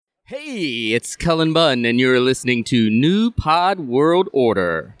Hey, it's Cullen Bunn, and you're listening to New Pod World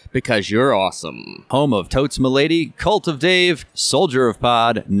Order, because you're awesome. Home of Totes Milady, Cult of Dave, Soldier of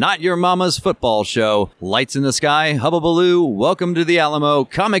Pod, Not Your Mama's Football Show, Lights in the Sky, Hubbabaloo, Welcome to the Alamo,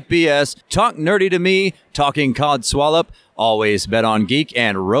 Comic BS, Talk Nerdy to Me, Talking Cod Swallop, Always Bet on Geek,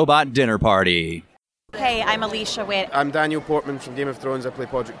 and Robot Dinner Party. Hey, I'm Alicia Witt. I'm Daniel Portman from Game of Thrones. I play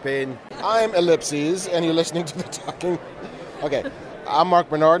Podrick Payne. I'm Ellipses, and you're listening to the Talking... Okay. I'm Mark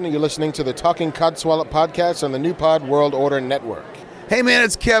Bernard, and you're listening to the Talking Codswallop podcast on the New Pod World Order Network. Hey man,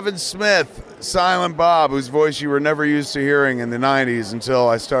 it's Kevin Smith, Silent Bob, whose voice you were never used to hearing in the 90s until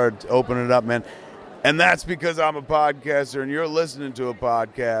I started opening it up, man. And that's because I'm a podcaster, and you're listening to a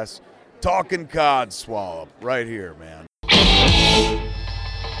podcast, Talking Codswallop, right here, man.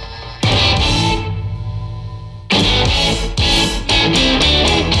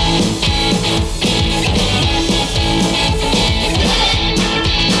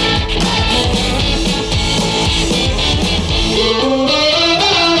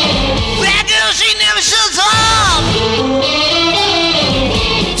 That girl, she never shuts up.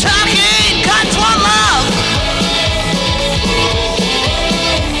 Talking Codswallop.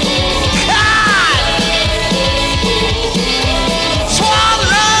 Codswallop.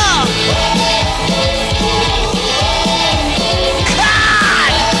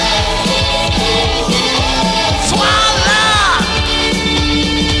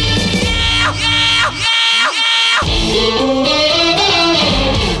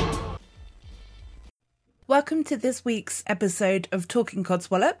 Welcome to this week's episode of Talking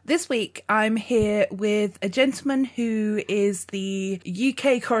Codswallop. This week I'm here with a gentleman who is the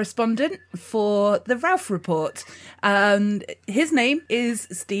UK correspondent for the Ralph Report. His name is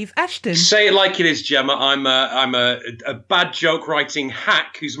Steve Ashton. Say it like it is, Gemma. I'm a bad joke writing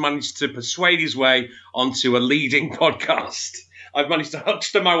hack who's managed to persuade his way onto a leading podcast. I've managed to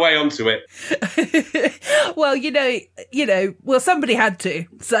huckster my way onto it. Well, well, somebody had to.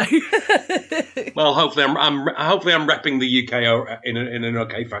 So, well, hopefully I'm repping the UK in an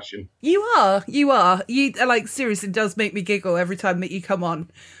okay fashion. You are. You like seriously does make me giggle every time that you come on.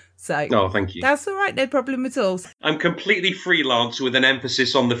 So, oh, thank you. That's all right, no problem at all. I'm completely freelance with an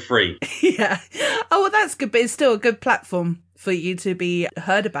emphasis on the free. Yeah. Oh, well, that's good, but it's still a good platform for you to be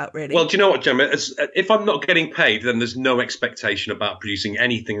heard about, really. Well, do you know what, Gemma? If I'm not getting paid, then there's no expectation about producing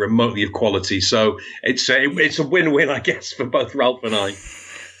anything remotely of quality. So it's a win-win, I guess, for both Ralph and I.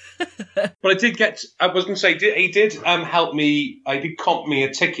 But I was going to say, he did help me. He did comp me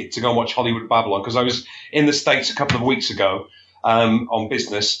a ticket to go and watch Hollywood Babylon, because I was in the States a couple of weeks ago on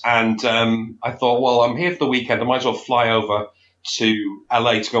business, and I thought, well, I'm here for the weekend. I might as well fly over to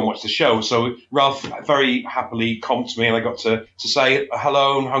LA to go and watch the show. So Ralph very happily comped me, and I got to say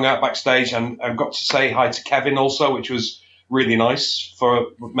hello and hung out backstage, and got to say hi to Kevin also, which was really nice, for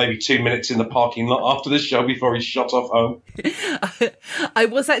maybe 2 minutes in the parking lot after the show before he shot off home. I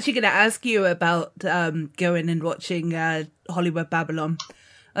was actually going to ask you about going and watching Hollywood Babylon.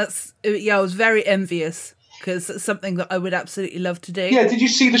 I was very envious, because it's something that I would absolutely love to do. Yeah, did you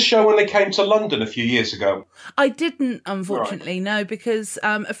see the show when they came to London a few years ago? I didn't, unfortunately, right. No, because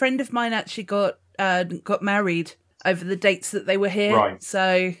a friend of mine actually got married over the dates that they were here. Right.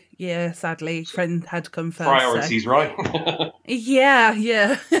 So, yeah, sadly, friend had to come first. Priorities, so. Right?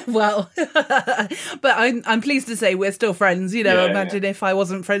 Yeah. Well, but I'm pleased to say we're still friends. Imagine if I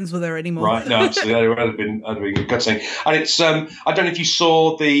wasn't friends with her anymore. Right, no, absolutely. That would have been gutting. And it's I don't know if you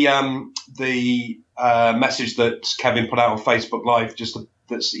saw the message that Kevin put out on Facebook Live,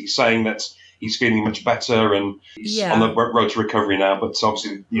 that's he's saying that he's feeling much better and he's on the road to recovery now. But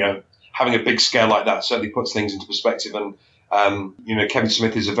obviously, having a big scare like that certainly puts things into perspective. And Kevin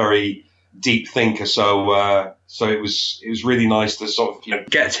Smith is a very deep thinker, so it was really nice to sort of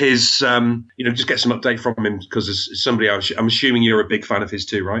get his just get some update from him, because as somebody I'm assuming you're a big fan of his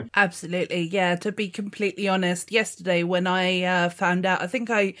too, right? Absolutely, yeah. To be completely honest, yesterday when I found out, I think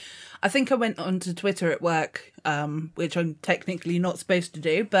I went onto Twitter at work, which I'm technically not supposed to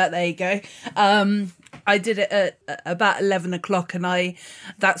do, but there you go. I did it at about 11 o'clock, and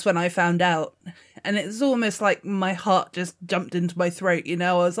that's when I found out. And it's almost like my heart just jumped into my throat,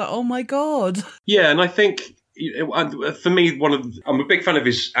 I was like, oh my God. Yeah, and I think, for me, I'm a big fan of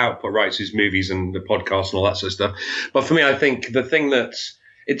his output, right? His movies and the podcast and all that sort of stuff. But for me, I think the thing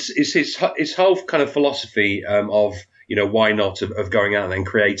it's his whole kind of philosophy of, why not, of going out and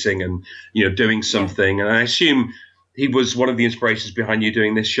creating and, doing something. And I assume he was one of the inspirations behind you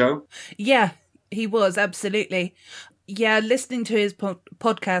doing this show. Yeah, he was, absolutely. Yeah, listening to his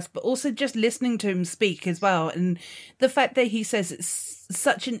podcast, but also just listening to him speak as well. And the fact that he says it's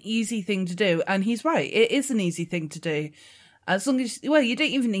such an easy thing to do, and he's right, it is an easy thing to do. As long as, well, you don't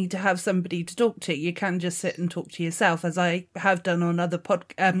even need to have somebody to talk to. You can just sit and talk to yourself, as I have done on other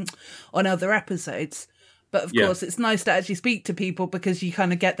on other episodes. But of course, it's nice to actually speak to people because you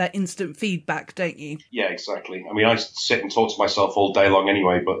kind of get that instant feedback, don't you? Yeah, exactly. I mean, I sit and talk to myself all day long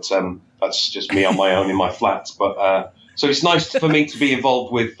anyway, but that's just me on my own in my flat. But so it's nice for me to be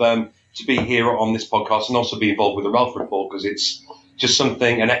involved with, to be here on this podcast and also be involved with the Ralph Report, because it's just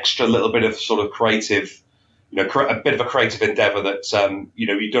something, an extra little bit of sort of creative, a bit of a creative endeavour that,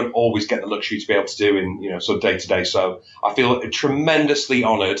 you don't always get the luxury to be able to do in, sort of day to day. So I feel tremendously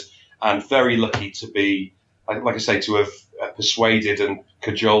honoured and very lucky to be, like I say, to have persuaded and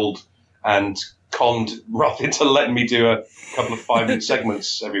cajoled and conned Ralph into letting me do a couple of 5-minute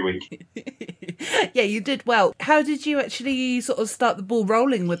segments every week. Yeah, you did well. How did you actually sort of start the ball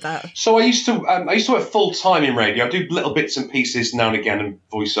rolling with that? So I used to work full time in radio. I do little bits and pieces now and again and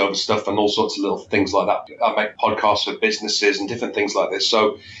voiceover stuff and all sorts of little things like that. I make podcasts for businesses and different things like this.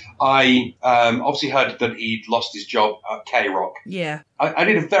 So I obviously heard that he'd lost his job at K-Rock. Yeah. I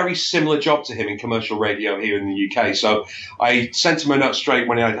did a very similar job to him in commercial radio here in the UK. So I sent him a note straight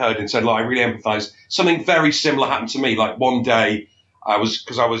when I'd heard it and said, look, I really empathise. Something very similar happened to me. Like one day,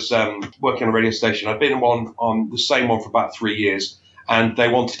 because I was working on a radio station. I'd been on the same one for about 3 years, and they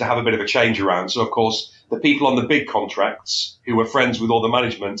wanted to have a bit of a change around. So, of course, the people on the big contracts who were friends with all the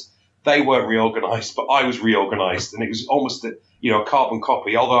management, they weren't reorganised, but I was reorganised. And it was almost a carbon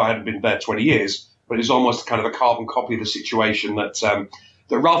copy, although I hadn't been there 20 years. But it was almost kind of a carbon copy of the situation that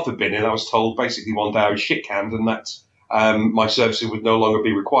Ralph had been in. I was told basically one day I was shit canned and that my services would no longer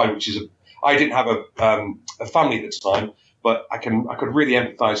be required, which is I didn't have a family at the time, but I could really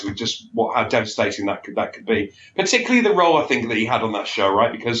empathise with just how devastating that could be. Particularly the role I think that he had on that show,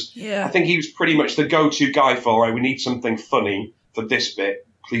 right? Because I think he was pretty much the go-to guy for, right, we need something funny for this bit.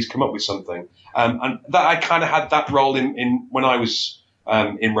 Please come up with something. And that I kind of had that role in when I was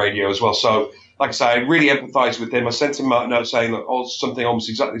in radio as well. So, like I say, I really empathised with him. I sent him a note saying, look, something almost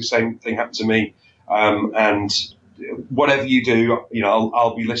exactly the same thing happened to me. And whatever you do,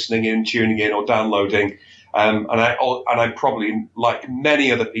 I'll be listening in, tuning in, or downloading. And I probably, like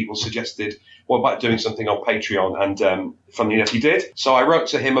many other people, suggested, what about doing something on Patreon? And funnily enough, he did. So I wrote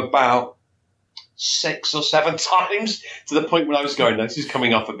to him about 6 or 7 times to the point when I was going, this is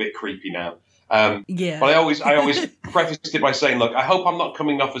coming off a bit creepy now. But I always prefaced it by saying, look, I hope I'm not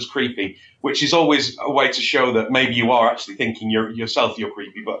coming off as creepy, which is always a way to show that maybe you are actually thinking you're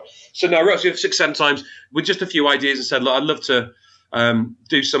creepy. But so no, I wrote to him 6, 7 times with just a few ideas and said, look, I'd love to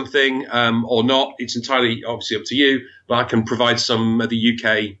do something or not. It's entirely obviously up to you, but I can provide some of the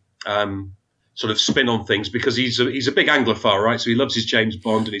UK sort of spin on things because he's a big Anglophile, right? So he loves his James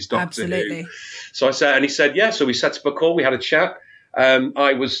Bond and his Doctor Who. So I said, and he said, yeah. So we set up a call. We had a chat.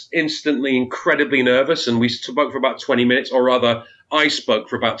 I was instantly incredibly nervous, and we spoke for about 20 minutes, or rather, I spoke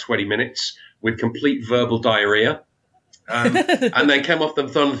for about 20 minutes with complete verbal diarrhea, and then came off the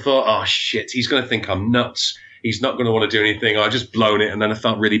phone and thought, oh shit, he's going to think I'm nuts. He's not going to want to do anything. I just blown it, and then I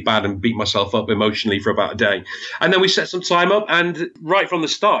felt really bad and beat myself up emotionally for about a day. And then we set some time up, and right from the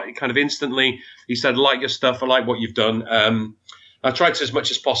start, it kind of instantly, he said, I like your stuff, I like what you've done. I tried to, as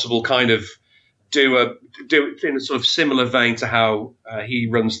much as possible, kind of do it in a sort of similar vein to how he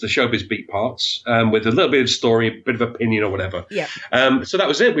runs the Showbiz Beat parts, with a little bit of story, a bit of opinion or whatever. Yeah. So that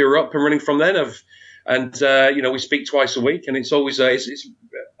was it. We were up and running from then. We speak twice a week, and it's always it's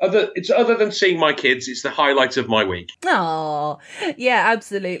other than seeing my kids, it's the highlight of my week. Oh, yeah,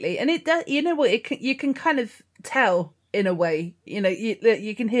 absolutely. And it does. You know what? You can kind of tell in a way.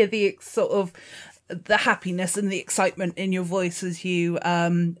 You can hear the sort of the happiness and the excitement in your voice as you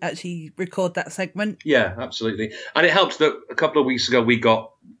actually record that segment. Yeah, absolutely. And it helps that a couple of weeks ago we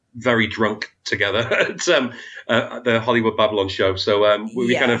got very drunk together at the Hollywood Babylon show. So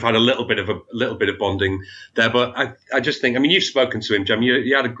we kind of had a little bit of bonding there. But I just think, I mean, you've spoken to him, Jem.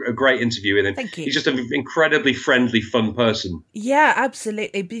 You had a great interview with him. Thank you. He's just an incredibly friendly, fun person. Yeah,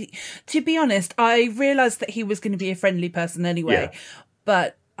 absolutely. To be honest, I realised that he was going to be a friendly person anyway. Yeah.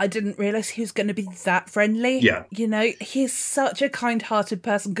 But I didn't realise he was going to be that friendly. Yeah. He's such a kind-hearted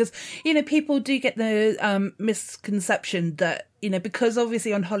person because, people do get the misconception that, because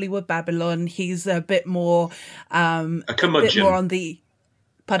obviously on Hollywood Babylon, he's a bit more... a curmudgeon. A bit more on the...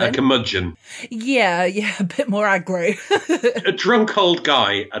 Pardon? A curmudgeon. Yeah, a bit more aggro. A drunk old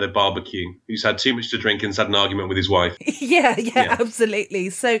guy at a barbecue who's had too much to drink and's had an argument with his wife. Yeah,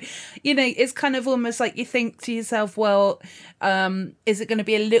 absolutely. So, it's kind of almost like you think to yourself, well, is it going to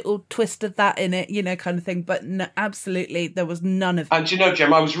be a little twist of that in it, kind of thing. But no, absolutely, there was none of that. And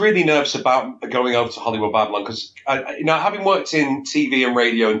Jem, I was really nervous about going over to Hollywood Babylon because, having worked in TV and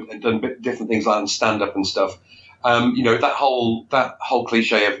radio and done different things like stand-up and stuff, that whole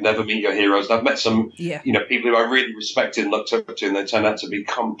cliche of never meet your heroes. And I've met some, people who I really respected and looked up to, and they turned out to be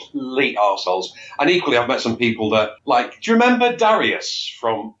complete arseholes. And equally, I've met some people that, like, do you remember Darius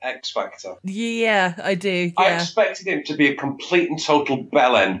from X Factor? Yeah, I do. Yeah. I expected him to be a complete and total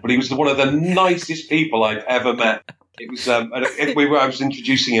bellend, but he was one of the nicest people I've ever met. It was I was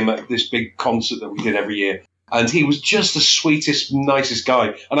introducing him at this big concert that we did every year, and he was just the sweetest, nicest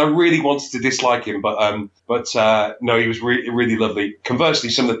guy. And I really wanted to dislike him, but no, he was really lovely. Conversely,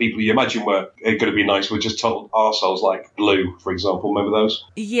 some of the people you imagine were going to be nice were just total arseholes, like Blue, for example. Remember those?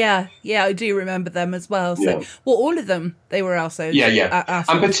 Yeah, I do remember them as well. So, well, all of them, they were arseholes.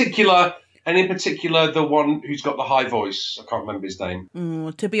 Yeah. And in particular, the one who's got the high voice. I can't remember his name.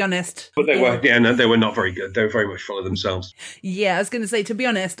 To be honest. But they were not very good. They were very much full of themselves. Yeah, I was going to say, to be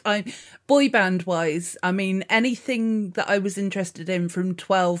honest, boy band-wise, I mean, anything that I was interested in from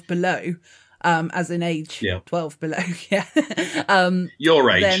 12 below, as in age, 12 below, yeah. Your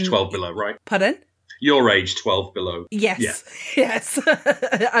age, 12 below, right? Pardon? Your age, 12 below. Yes, yes,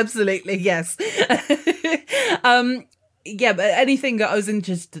 absolutely, yes. Yeah, but anything that I was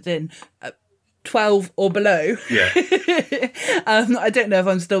interested in, 12 or below. Yeah. I don't know if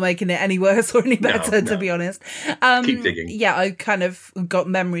I'm still making it any worse or any better, to be honest. Keep digging. Yeah, I kind of got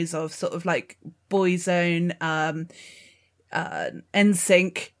memories of sort of like Boyzone,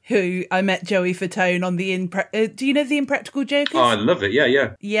 NSYNC, who I met Joey Fatone on the do you know the Impractical Jokers? Oh, I love it.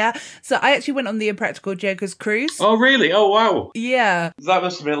 Yeah. Yeah. So I actually went on the Impractical Jokers cruise. Oh, really? Oh, wow. Yeah. That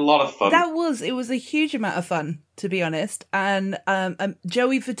must have been a lot of fun. It was a huge amount of fun, to be honest. And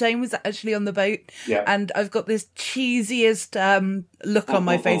Joey Fatone was actually on the boat. Yeah. And I've got this cheesiest look on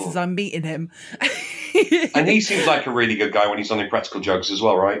my face as I'm meeting him. And he seems like a really good guy when he's on Impractical Jokers as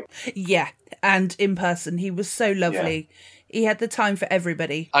well, right? Yeah. And in person, he was so lovely. Yeah. He had the time for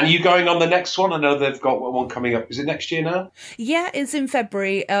everybody. And are you going on the next one? I know they've got one coming up. Is it next year now? Yeah, it's in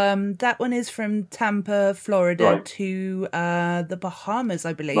February. That one is from Tampa, Florida to the Bahamas,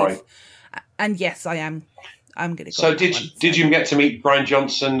 I believe. Right. And yes, I am. I'm going to go. So did you get to meet Brian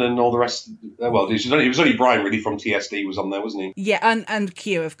Johnson and all the rest? Well, it was only Brian really from TSD was on there, wasn't he? Yeah, and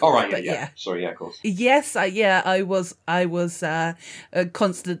Q, of course. Oh, right, yeah. Sorry, yeah, of course. Yes, I was a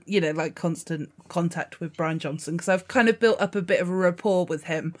constant, constant contact with Brian Johnson, because I've kind of built up a bit of a rapport with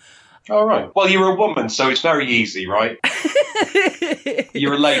him. All right. Well, you're a woman, so it's very easy, right?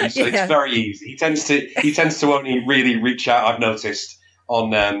 You're a lady, so it's very easy. He tends to only really reach out, I've noticed,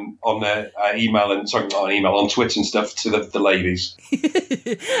 on email and not on email, on Twitter and stuff to the ladies.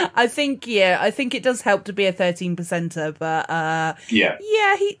 I think it does help to be a 13%er, but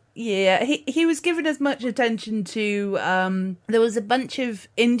he was given as much attention to. There was a bunch of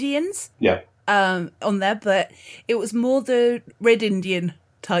Indians, on there, but it was more the Red Indian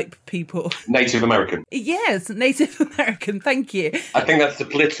type people. Native American. Yes, Native American. Thank you. I think that's the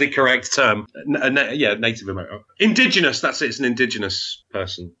politically correct term. Native American. Indigenous. That's it. It's an indigenous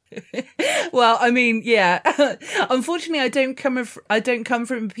person. Well, I mean, yeah. Unfortunately, I don't come from a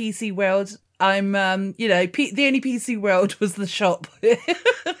PC world. I'm, the only PC world was the shop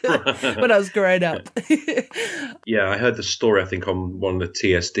when I was growing up. Yeah, I heard the story, I think, on one of the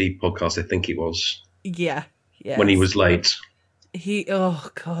TSD podcasts, I think it was. Yeah. When he was late. Oh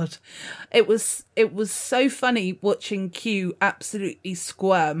God, it was so funny watching Q absolutely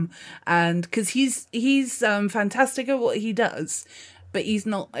squirm, and because he's fantastic at what he does, but he's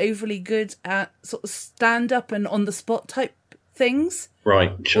not overly good at sort of stand up and on the spot type things.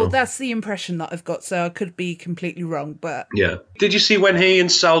 Right, sure. Well, that's the impression that I've got, so I could be completely wrong, but... Yeah. Did you see when he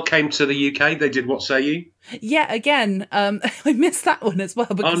and Sal came to the UK, they did What Say You? Yeah, again, I missed that one as well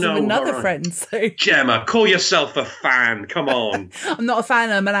because of another friend, so... Gemma, call yourself a fan, come on. I'm not a fan,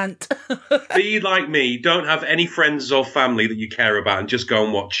 I'm an ant. Be like me, don't have any friends or family that you care about and just go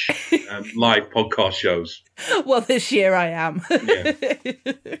and watch live podcast shows. Well, this year I am. Yeah.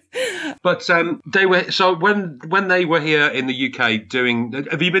 But they were... So when they were here in the UK doing...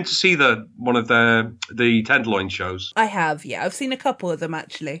 Have you been to see one of the Tenderloin shows? I have, yeah. I've seen a couple of them,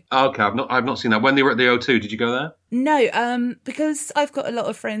 actually. Okay, I've not seen that. When they were at the O2, did you go there? No, because I've got a lot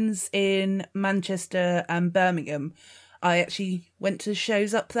of friends in Manchester and Birmingham, I actually went to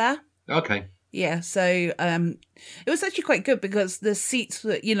shows up there. Okay. Yeah, so it was actually quite good because the seats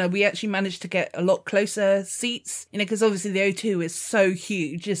were, we actually managed to get a lot closer seats, because obviously the O2 is so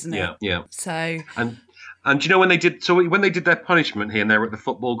huge, isn't it? Yeah. So... And do you know when they did their punishment here and they were at the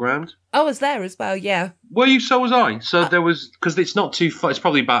football ground? I was there as well, yeah. Were you? So was I. So there was, because it's not too far, it's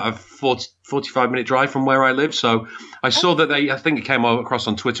probably about a 45-minute drive from where I live. So I saw that I think it came across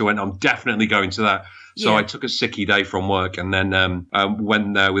on Twitter, went, I'm definitely going to that. So Yeah. I took a sickie day from work and then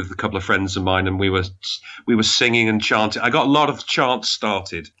went there with a couple of friends of mine, and we were singing and chanting. I got a lot of chants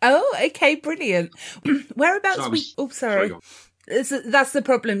started. Oh, okay, brilliant. Whereabouts So I was- sorry. go on. That's the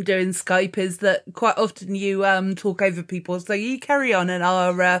problem doing Skype, is that quite often you talk over people. So you carry on, and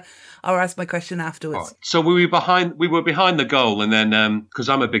I'll ask my question afterwards. So we were behind the goal, and then because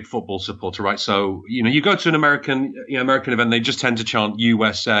I'm a big football supporter, right? So you go to an American event, they just tend to chant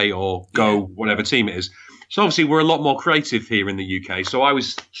USA or go whatever team it is. So obviously we're a lot more creative here in the UK. So I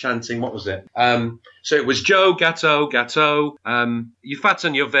was chanting, what was it? So it was Joe Gatto, Gatto. You fat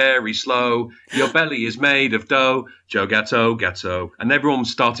and you're very slow. Your belly is made of dough. Joe Gatto, Gatto. And everyone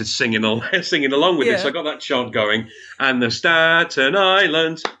started singing along with it. So I got that chant going. And the Staten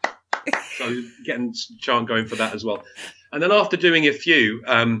Island. So getting chant going for that as well. And then after doing a few,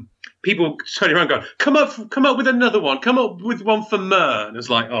 people turning around going, come up with another one. Come up with one for Mer. And it's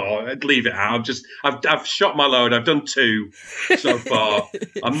like, oh, I'd leave it out. I've shot my load. I've done 2 so far.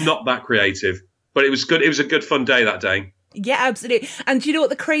 I'm not that creative. But it was good. It was a good fun day that day. Yeah, absolutely. And do you know what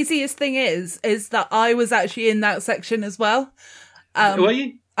the craziest thing is that I was actually in that section as well. Were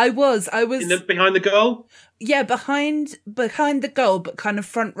you? I was Behind the goal? Yeah, behind the goal, but kind of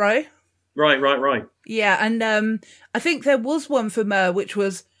front row. Right. Yeah, and I think there was one for Mer, which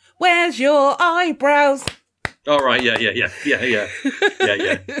was, "Where's your eyebrows?" All right, yeah.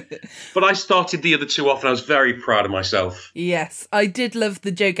 But I started the other 2 off, and I was very proud of myself. Yes, I did love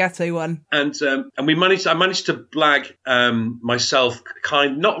the Joe Gatto one. And I managed to blag myself,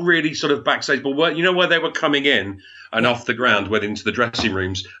 not really sort of backstage, but where they were coming in and off the ground, went into the dressing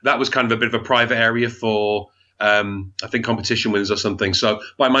rooms. That was kind of a bit of a private area for, I think, competition winners or something. But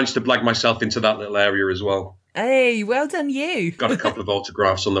I managed to blag myself into that little area as well. Hey, well done, you. Got a couple of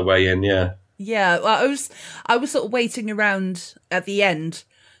autographs on the way in, yeah. Yeah, well, I was sort of waiting around at the end,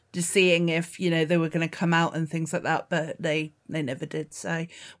 just seeing if they were going to come out and things like that, but they never did. So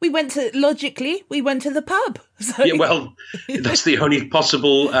we went to the pub. So. Yeah, well, that's the only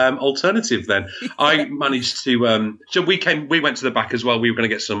possible alternative. Then I managed to. So we went to the back as well. We were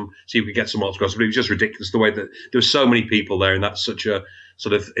going to see if we could get some autographs, but it was just ridiculous the way that there were so many people there, and that's such a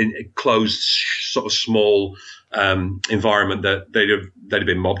sort of enclosed, sort of small environment that they'd have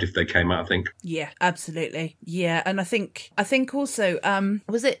been mobbed if they came out, I think. Yeah, absolutely. Yeah, and I think also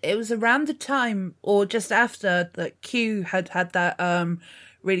it was around the time or just after that Q had that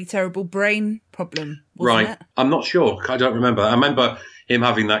really terrible brain problem, wasn't it? I'm not sure. I don't remember. I remember him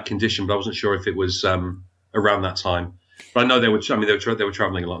having that condition, but I wasn't sure if it was around that time. But I know they were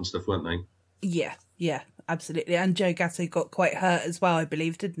traveling a lot and stuff, weren't they? Yeah, absolutely. And Joe Gatto got quite hurt as well, I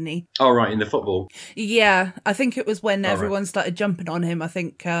believe, didn't he? Oh, right, in the football. Yeah, I think it was when everyone started jumping on him. I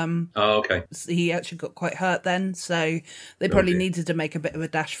think okay. He actually got quite hurt then, so they probably needed to make a bit of a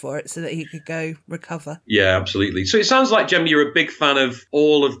dash for it so that he could go recover. Yeah, absolutely. So it sounds like, Gemma, you're a big fan of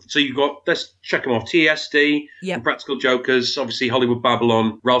so you've got, let's check them off, TSD, Practical Jokers, obviously Hollywood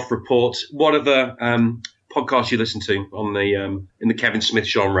Babylon, Ralph Report. What other podcasts you listen to on the in the Kevin Smith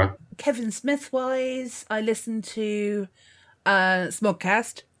genre? Kevin Smith wise, I listen to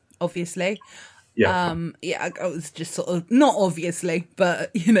Smodcast, obviously. Yeah. I was just sort of, not obviously, but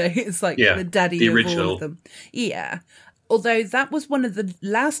it's like the daddy of all of them. Yeah. Although that was one of the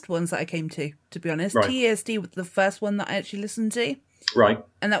last ones that I came to be honest. Right. TSD was the first one that I actually listened to. Right.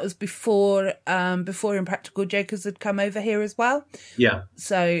 And that was before Impractical Jokers had come over here as well. Yeah.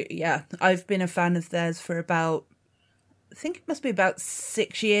 So, yeah, I've been a fan of theirs for about, I think it must be about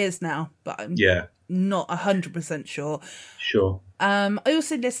 6 years now, but I'm not 100% sure. Sure. I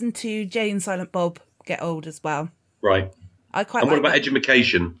also listened to Jay and Silent Bob Get Old as well. Right. I quite. And what about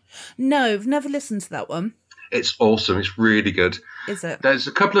Edumacation? No, I've never listened to that one. It's awesome. It's really good. Is it? There's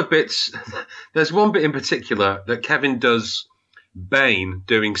a couple of bits. There's one bit in particular that Kevin does Bane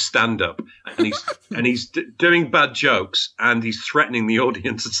doing stand-up, and he's doing bad jokes, and he's threatening the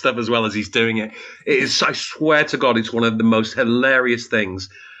audience and stuff as well as he's doing it. It is, I swear to God, it's one of the most hilarious things.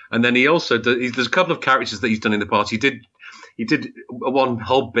 And then he also there's a couple of characters that he's done in the past. He did one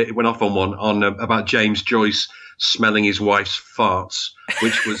whole bit, went off on one on about James Joyce smelling his wife's farts,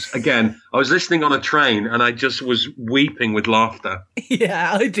 which was, again, I was listening on a train and I just was weeping with laughter.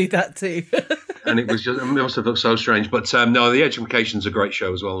 Yeah, I do that too. And it must have looked so strange. But no, The Edumacation's a great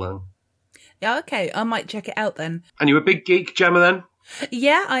show as well now. Yeah, okay, I might check it out then. And you're a big geek, Gemma, then?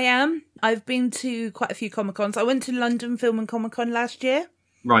 Yeah, I am. I've been to quite a few Comic-Cons. I went to London Film and Comic-Con last year.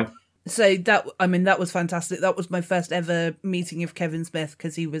 Right. So that was fantastic. That was my first ever meeting of Kevin Smith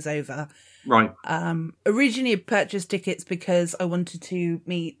because he was over. Right. Originally I purchased tickets because I wanted to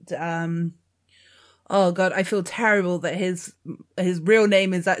meet Oh God, I feel terrible that his real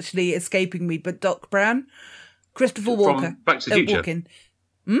name is actually escaping me, but Doc Brown. Christopher Walker. From Back to the Future. Walken.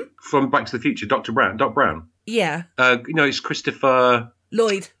 From Back to the Future, Doc Brown. Yeah. It's Christopher...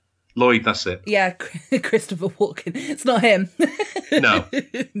 Lloyd, that's it. Yeah, Christopher Walken. It's not him. No.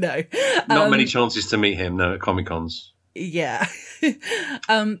 No. Not many chances to meet him, no, at Comic-Cons. Yeah.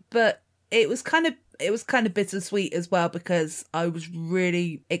 But it was kind of bittersweet as well, because I was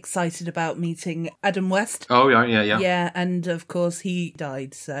really excited about meeting Adam West. Oh, yeah. Yeah, and of course he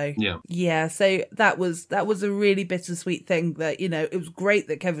died, so... Yeah, so that was a really bittersweet thing that, it was great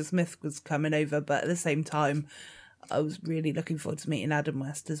that Kevin Smith was coming over, but at the same time, I was really looking forward to meeting Adam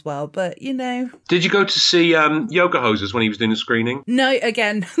West as well, but, Did you go to see Yoga Hosers when he was doing the screening? No,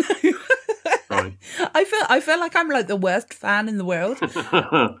 again... Right. I feel like I'm like the worst fan in the world.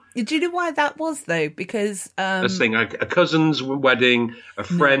 Do you know why that was though? Because let's think, a cousin's wedding, a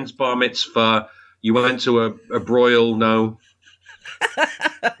friend's bar mitzvah. You went to a broil, no,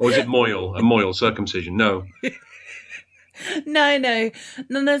 or was it moil? A moil circumcision? No. No,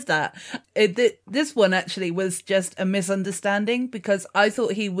 none of that. This one actually was just a misunderstanding, because I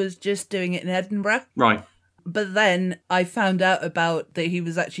thought he was just doing it in Edinburgh. Right. But then I found out about that he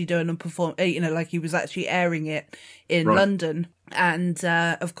was actually doing like he was actually airing it in London. And,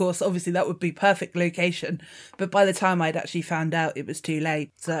 of course, obviously that would be perfect location. But by the time I'd actually found out, it was too late.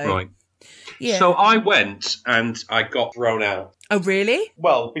 So, right. Yeah. So I went and I got thrown out. Oh, really?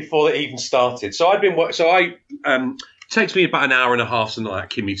 Well, before it even started. So it takes me about an hour and a half, something like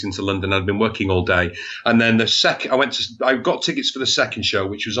that, commuting to London. I'd been working all day. And then I got tickets for the second show,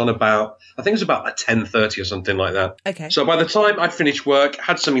 which was on about 10:30 or something like that. Okay. So by the time I'd finished work,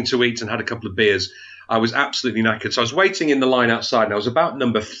 had something to eat and had a couple of beers, I was absolutely knackered. So I was waiting in the line outside, and I was about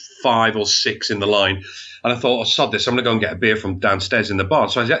number 5 or 6 in the line. And I thought, oh, sod this, I'm going to go and get a beer from downstairs in the bar.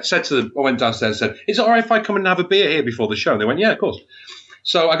 So I went downstairs and said, is it all right if I come and have a beer here before the show? And they went, yeah, of course.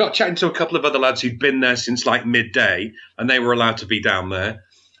 So I got chatting to a couple of other lads who'd been there since like midday, and they were allowed to be down there.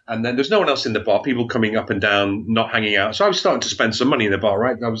 And then there's no one else in the bar, people coming up and down, not hanging out. So I was starting to spend some money in the bar,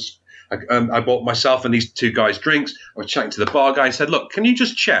 right? I bought myself and these 2 guys drinks. I was chatting to the bar guy and said, look, can you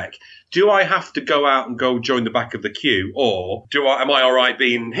just check? Do I have to go out and go join the back of the queue, or am I all right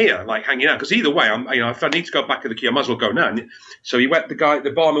being here, like hanging out? Because either way, if I need to go back of the queue, I might as well go now. And so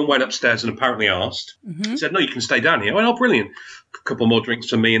the barman went upstairs and apparently asked. Mm-hmm. He said, no, you can stay down here. I went, oh, brilliant. A couple more drinks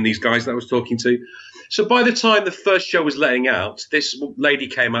for me and these guys that I was talking to. So by the time the first show was letting out, this lady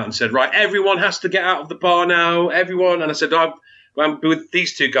came out and said, right, everyone has to get out of the bar now, everyone. And I said, I'm with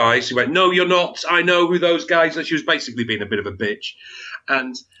these 2 guys. She went, no, you're not. I know who those guys are. She was basically being a bit of a bitch.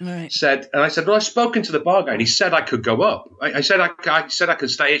 And I said, well, I've spoken to the bar guy and he said I could go up. I said I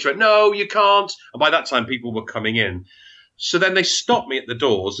could stay here. She went, no, you can't. And by that time, people were coming in. So then they stopped me at the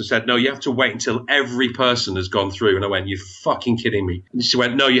doors and said, no, you have to wait until every person has gone through. And I went, you're fucking kidding me. And she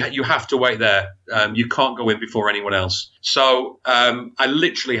went, no, you have to wait there. You can't go in before anyone else. So I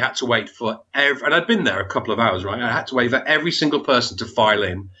literally had to wait for and I'd been there a couple of hours, right? I had to wait for every single person to file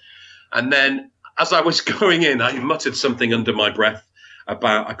in. And then as I was going in, I muttered something under my breath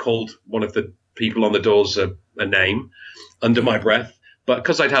I called one of the people on the doors a name under my breath. But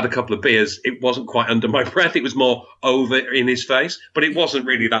because I'd had a couple of beers, it wasn't quite under my breath. It was more over in his face. But it wasn't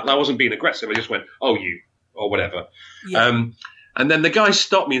really that. I wasn't being aggressive. I just went, oh, you, or whatever. Yeah. And then the guy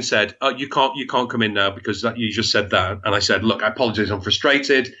stopped me and said, oh, you can't come in now because you just said that. And I said, look, I apologize. I'm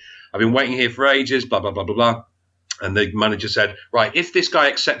frustrated. I've been waiting here for ages, blah, blah, blah, blah, blah. And the manager said, right, if this guy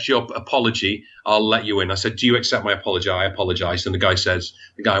accepts your apology, I'll let you in. I said, do you accept my apology? I apologize. And the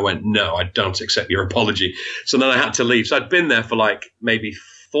guy went, no, I don't accept your apology. So then I had to leave. So I'd been there for like maybe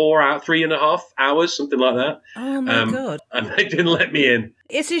 3.5 hours, something like that. Oh my God. And they didn't let me in.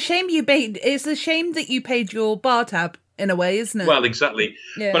 It's a shame that you paid your bar tab in a way, isn't it? Well, exactly.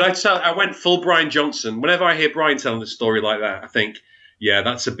 Yeah. But I went full Brian Johnson. Whenever I hear Brian telling a story like that, I think, yeah,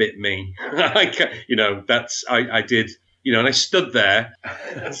 that's a bit me. I did, and I stood there.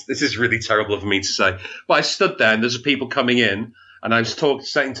 This is really terrible of me to say, but I stood there and there's people coming in and I was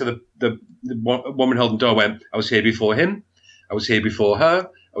saying to the woman holding the door, went, I was here before him. I was here before her.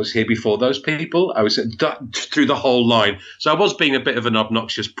 I was here before those people. I was through the whole line. So I was being a bit of an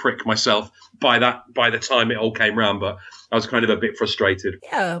obnoxious prick myself by the time it all came round, but I was kind of a bit frustrated.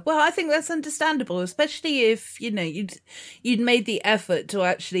 Yeah, well, I think that's understandable, especially if, you'd made the effort to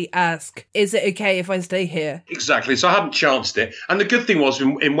actually ask, is it okay if I stay here? Exactly. So I hadn't chanced it. And the good thing was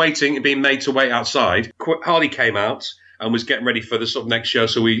in waiting, being made to wait outside, Hardy came out and was getting ready for the sort of next show.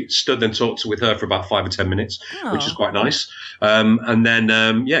 So we stood and talked with her for about 5 or 10 minutes, which is quite nice. And then,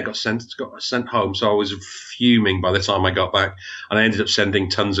 got sent home. So I was fuming by the time I got back, and I ended up sending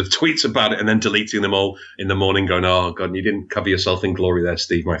tons of tweets about it and then deleting them all in the morning, going, "Oh God, you didn't cover yourself in glory there,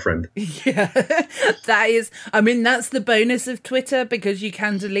 Steve, my friend." Yeah, that's the bonus of Twitter, because you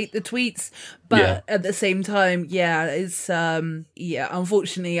can delete the tweets, but at the same time, it's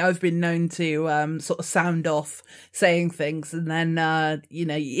unfortunately I've been known to sort of sound off saying things, and then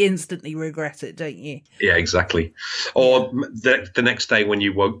you instantly regret it, don't you? Yeah, exactly. Or the next day when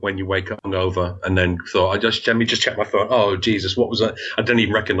you wake up hungover and then thought, let me just check my phone. Oh Jesus, what was that? I don't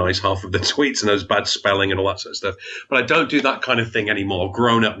even recognise half of the tweets, and there's bad spelling and all that sort of stuff. But I don't do that kind of thing anymore. I've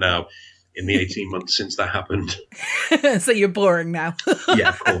grown up now in the 18 months since that happened. So you're boring now. Yeah,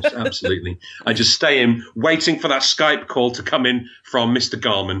 of course, absolutely. I just stay in waiting for that Skype call to come in from Mr.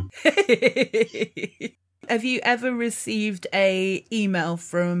 Garman. Have you ever received a email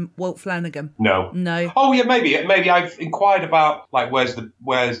from Walt Flanagan? No. Oh yeah, maybe I've inquired about like where's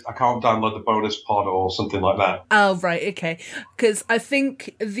I can't download the bonus pod or something like that. Oh right, okay. Because I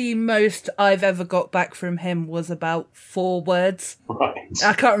think the most I've ever got back from him was about 4 words. Right.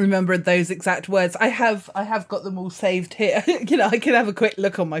 I can't remember those exact words. I have got them all saved here. I can have a quick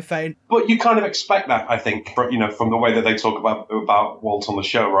look on my phone. But you kind of expect that, I think, from the way that they talk about Walt on the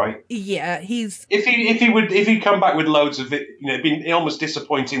show, right? Yeah, he's if he'd come back with loads of it, it'd be almost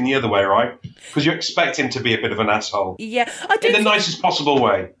disappointing the other way, right? Because you expect him to be a bit of an asshole. Yeah, in the nicest possible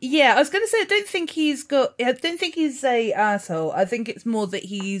way. Yeah, I was going to say I don't think he's a asshole. I think it's more that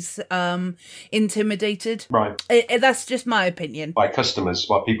he's intimidated. Right. That's just my opinion. By customers,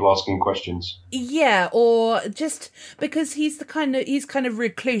 by people asking questions. Yeah, or just because he's kind of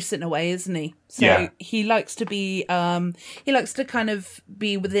recluse in a way, isn't he? So he likes to be kind of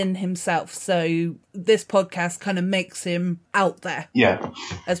be within himself. So this podcast kind of makes him out there. Yeah.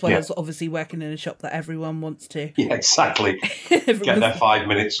 As well as obviously working in a shop that everyone wants to. Yeah, exactly. Get their 5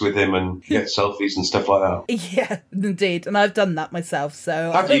 minutes with him and get selfies and stuff like that. Yeah, indeed. And I've done that myself.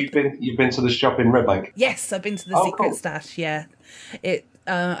 So have you been? You've been to the shop in Redbank? Yes, I've been to the Secret cool. Stash. Yeah,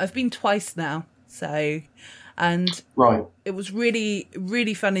 I've been twice now. So. And it was really,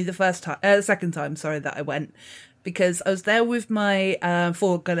 really funny the second time, that I went, because I was there with my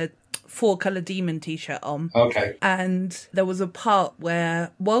four color demon t-shirt on. Okay. And there was a part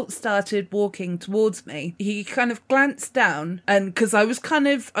where Walt started walking towards me. He kind of glanced down, and because I was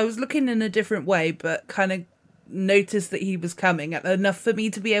looking in a different way, but kind of noticed that he was coming, enough for me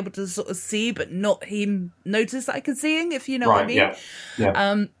to be able to sort of see, but not him notice that I could see him, if you know what I mean.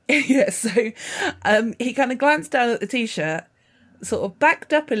 Yeah. So he kind of glanced down at the t-shirt, sort of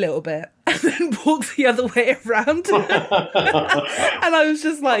backed up a little bit, and then walked the other way around. And I was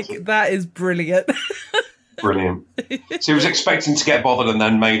just like, that is brilliant. Brilliant. So he was expecting to get bothered and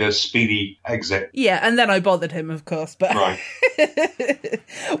then made a speedy exit. Yeah, and then I bothered him, of course. But right.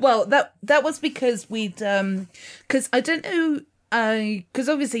 Well, that was because we'd because I don't know, because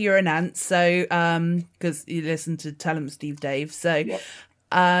obviously you're an ant, so because you listen to Tell 'em Steve Dave, so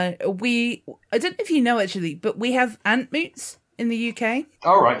I don't know if you know actually, but we have ant moots in the UK.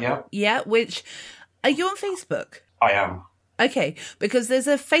 Oh right, yeah. Yeah, which are you on Facebook? I am. Okay, because there's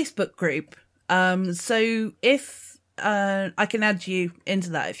a Facebook group. So if I can add you into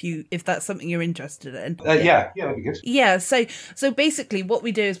that if that's something you're interested in. Yeah, that'd be good. Yeah, so basically what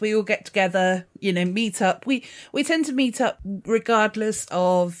we do is we all get together, meet up. We tend to meet up regardless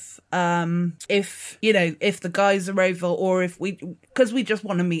of if the guys are over, or because we just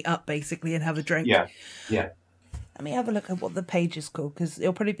want to meet up basically and have a drink. Yeah. Let me have a look at what the page is called, because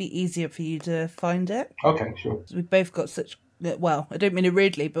it'll probably be easier for you to find it. Okay, sure. We've both got well, I don't mean it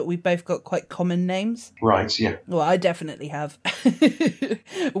rudely, but we've both got quite common names. Right, yeah. Well, I definitely have.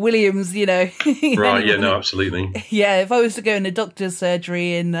 Williams, Right, yeah, no, absolutely. Yeah, if I was to go in a doctor's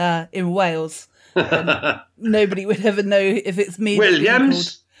surgery in Wales, nobody would ever know if it's me.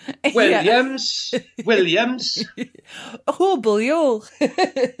 Williams. Williams. Oh, boy.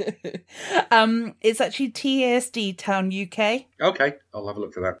 It's actually TASD Town UK. Okay, I'll have a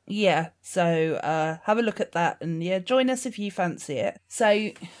look for that. Yeah, so have a look at that, and join us if you fancy it.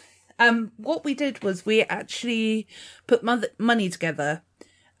 So what we did was we actually put money together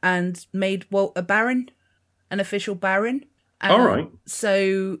and made Walt a baron, an official baron. All right.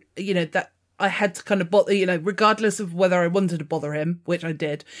 So, that I had to kind of bother, regardless of whether I wanted to bother him, which I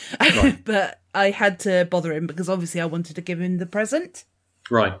did, right. But I had to bother him because obviously I wanted to give him the present.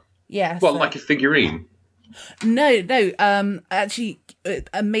 Right. Yeah. Well, like a figurine? No. Actually,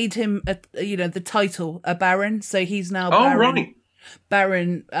 I made him, the title, a baron. So he's now Baron. Oh, right.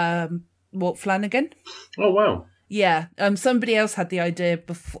 Baron Walt Flanagan. Oh, wow. Yeah, somebody else had the idea,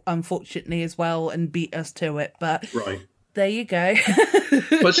 unfortunately, as well, and beat us to it. But Right. there you go.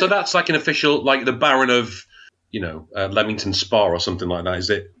 But so that's like an official, like the Baron of, Leamington Spa or something like that, is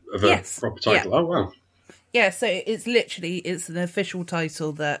it? Of a Yes. proper title? Yeah. Oh, wow. Yeah, so it's an official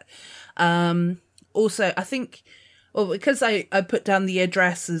title that also I think, well, because I put down the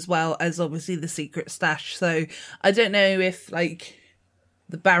address as well as obviously the secret stash, so I don't know if like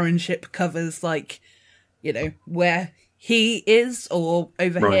the baronship covers like, where he is or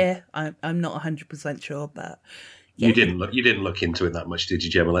over Right. here. I'm not 100% sure, but yeah. You didn't look into it that much, did you,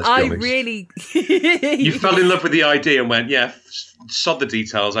 Gemma? Let's be I honest. really You fell in love with the idea and went, yeah, sod the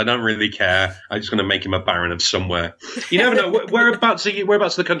details. I don't really care. I'm just going to make him a baron of somewhere. You never know. Whereabouts of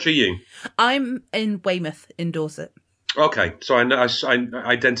the country are you? I'm in Weymouth in Dorset. Okay, so I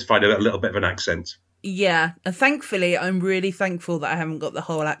identified a little bit of an accent. Yeah, and thankfully, I'm really thankful that I haven't got the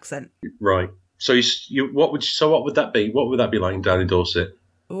whole accent. Right. So what would that be? What would that be like down in Dorset?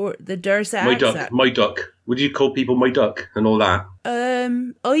 Or the Dorset My accent. duck. Would you call people my duck and all that?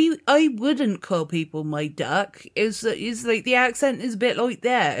 I wouldn't call people my duck. Is like the accent is a bit like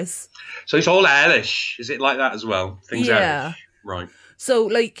theirs. So it's all Irish. Is it like that as well? Things Yeah. Irish. Right. So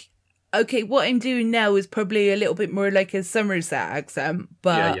like, okay, what I'm doing now is probably a little bit more like a Somerset accent,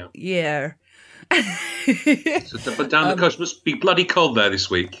 but yeah. But down the coast must be bloody cold there this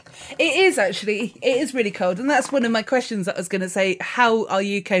week. It is actually. It is really cold, and that's one of my questions that I was going to say. How are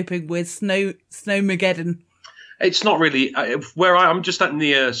you coping with Snowmageddon? It's not really where I'm just at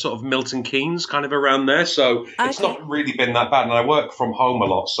near sort of Milton Keynes, kind of around there. So it's not really been that bad, and I work from home a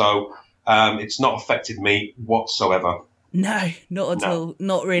lot, so it's not affected me whatsoever. No, not at all.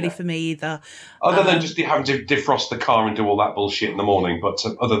 Not really for me either. Other than just having to defrost the car and do all that bullshit in the morning, but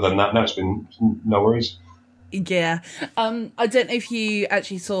other than that, no, it's been no worries. Yeah. I don't know if you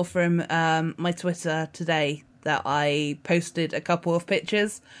actually saw from my Twitter today that I posted a couple of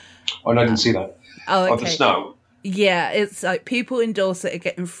pictures. Oh, no, I didn't see that. Oh, okay. Of the snow. Yeah, it's like people in Dorset are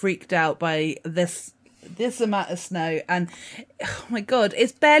getting freaked out by this amount of snow, and oh my god,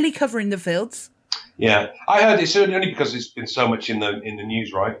 it's barely covering the fields. Yeah, I heard it's only because it's been so much in the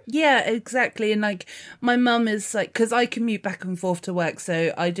news, right? Yeah, exactly. And like my mum is like, because I commute back and forth to work,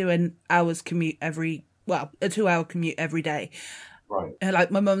 so I do an hour's commute a 2-hour commute every day. Right. And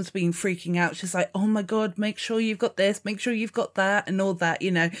like my mum's been freaking out. She's like, "Oh my god, make sure you've got this, make sure you've got that, and all that,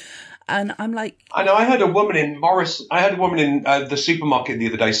 And I'm like, I know. I heard a woman in the supermarket the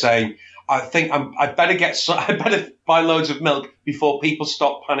other day saying, I think I better buy loads of milk before people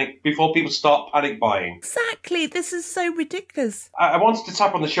start panic buying. Exactly. This is so ridiculous. I wanted to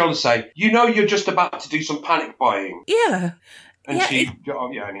tap on the shoulder and say, you're just about to do some panic buying. Yeah. And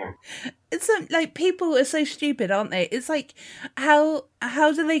anyway. It's like people are so stupid, aren't they? It's like how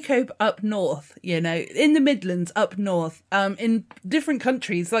do they cope up north? In the Midlands, up north, in different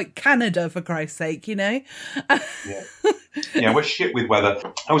countries like Canada, for Christ's sake, Yeah, we're shit with weather.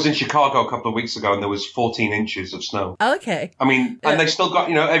 I was in Chicago a couple of weeks ago and there was 14 inches of snow. Okay. I mean, and they still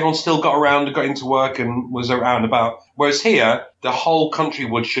got, everyone still got around, got into work and was around about. Whereas here, the whole country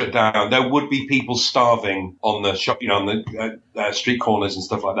would shut down. There would be people starving on the shop, on the street corners and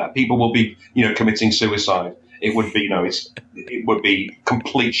stuff like that. People will be, committing suicide. It would be, it would be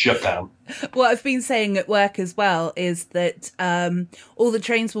complete shutdown. What I've been saying at work as well is that all the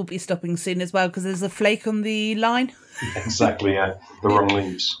trains will be stopping soon as well because there's a flake on the line. Exactly, yeah. The wrong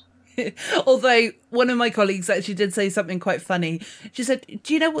leaves. Although one of my colleagues actually did say something quite funny. She said,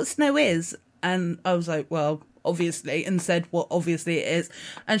 "Do you know what snow is?" And I was like, "Well, obviously," and said what obviously it is.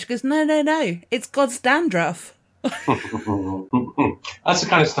 And she goes, No, it's God's dandruff. That's the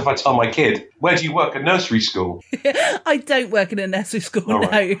kind of stuff I tell my kid. Where do you work? At nursery school? I don't work in a nursery school,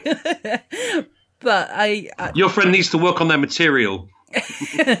 no. But your friend needs to work on their material.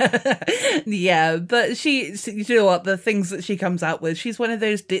 Yeah, but you know what, the things that she comes out with, she's one of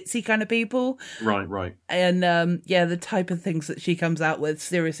those ditzy kind of people. Right. And the type of things that she comes out with,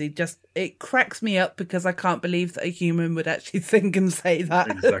 seriously, just it cracks me up because I can't believe that a human would actually think and say that.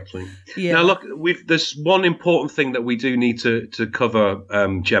 Exactly. Yeah. Now look, there's one important thing that we do need to cover,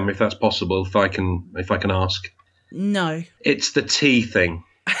 Gem, if that's possible, if I can ask. No. It's the tea thing.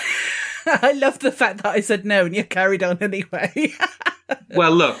 I love the fact that I said no and you carried on anyway.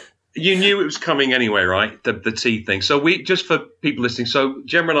 Well, look, you knew it was coming anyway, right? The tea thing. So just for people listening, so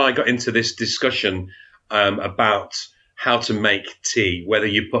Gemma and I got into this discussion about how to make tea, whether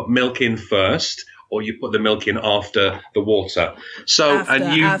you put milk in first or you put the milk in after the water. So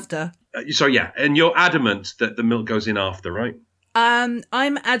after. So yeah, and you're adamant that the milk goes in after, right? I'm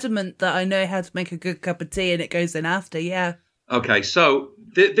adamant that I know how to make a good cup of tea and it goes in after, yeah. Okay, so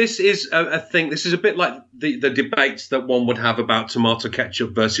This is a thing. This is a bit like the debates that one would have about tomato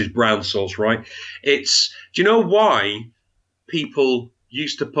ketchup versus brown sauce, right? Do you know why people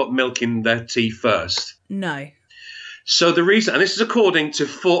used to put milk in their tea first? No. So the reason, and this is according to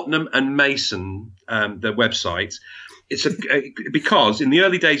Fortnum and Mason, their website, it's because in the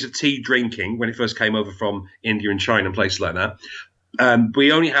early days of tea drinking, when it first came over from India and China and places like that,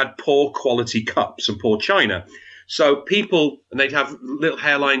 we only had poor quality cups and poor china. So people, and they'd have little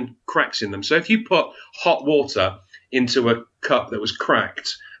hairline cracks in them. So if you put hot water into a cup that was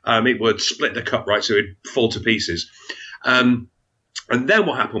cracked, it would split the cup, right? So it would fall to pieces. And then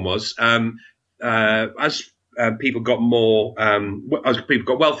what happened was, as people got more, as people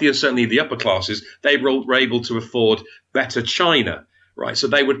got wealthier, certainly the upper classes, they were able to afford better china, right? So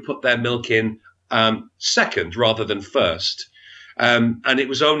they would put their milk in second rather than first. And it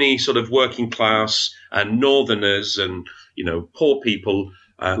was only sort of working class and northerners and, poor people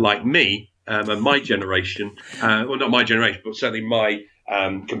like me and my generation, well, not my generation, but certainly my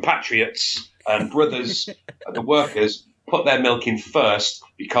compatriots and brothers, the workers, put their milk in first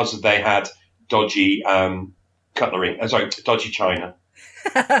because they had dodgy dodgy china.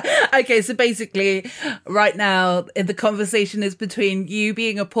 Okay, so basically, right now, the conversation is between you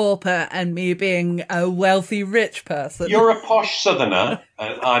being a pauper and me being a wealthy, rich person. You're a posh southerner,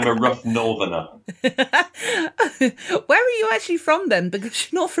 and I'm a rough northerner. Where are you actually from, then?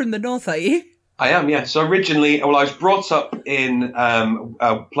 Because you're not from the north, are you? I am, yeah. So originally, I was brought up in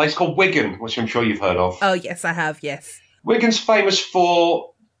a place called Wigan, which I'm sure you've heard of. Oh, yes, I have, yes. Wigan's famous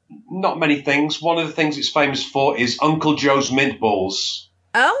for not many things. One of the things it's famous for is Uncle Joe's mint balls.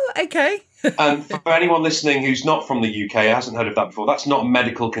 Oh, okay. And for anyone listening who's not from the UK, hasn't heard of that before, that's not a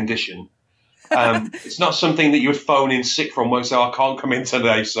medical condition. It's not something that you would phone in sick from and say, I can't come in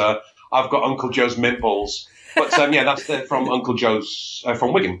today, sir. I've got Uncle Joe's mint balls. But yeah, that's from Uncle Joe's,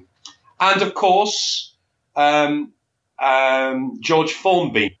 from Wigan. And of course, George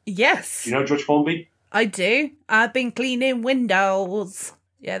Formby. Yes. You know George Formby? I do. I've been cleaning windows.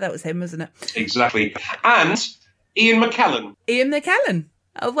 Yeah, that was him, wasn't it? Exactly. And Ian McKellen. Ian McKellen.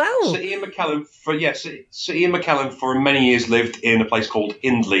 Oh, wow. So Ian McKellen for many years lived in a place called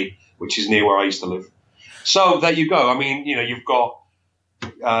Hindley, which is near where I used to live. So there you go. I mean, you've got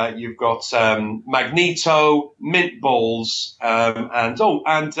Magneto, mint balls, and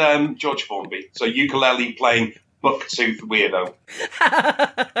George Formby. So ukulele playing bucktooth weirdo.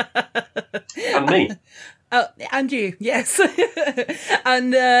 And me. Oh, and you, yes.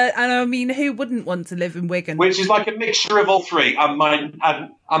 and I mean, who wouldn't want to live in Wigan? Which is like a mixture of all three. I'm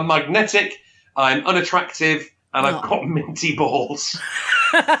magnetic, I'm unattractive, and I've got minty balls.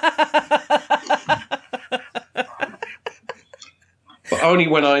 But only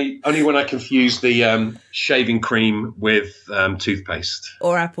when I confuse the shaving cream with toothpaste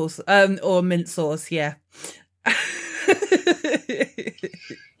or apples, or mint sauce. Yeah.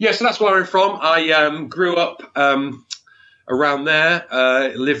 Yeah, so that's where I'm from. I grew up around there,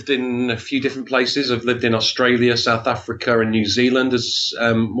 lived in a few different places. I've lived in Australia, South Africa, and New Zealand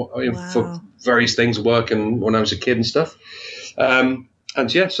for various things, work and when I was a kid and stuff. And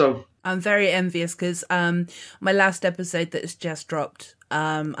yeah, so I'm very envious because my last episode that has just dropped,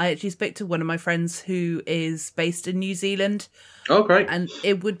 I actually spoke to one of my friends who is based in New Zealand. Oh, great. And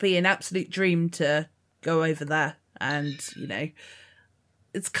it would be an absolute dream to go over there. And,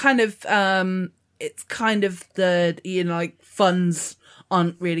 it's kind of the, funds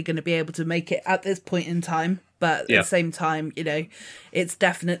aren't really going to be able to make it at this point in time. But at the same time, it's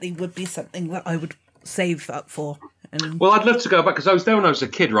definitely would be something that I would save up for. Well, I'd love to go back because I was there when I was a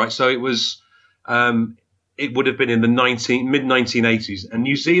kid, right? So it was, it would have been in the mid-1980s. And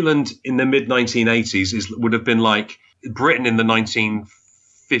New Zealand in the mid-1980s would have been like Britain in the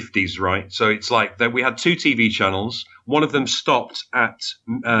 1950s, right? So it's like that we had two TV channels. One of them stopped at,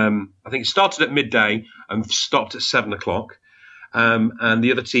 I think it started at midday and stopped at 7 o'clock. And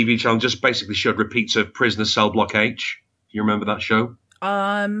the other TV channel just basically showed repeats of Prisoner Cell Block H. Do you remember that show?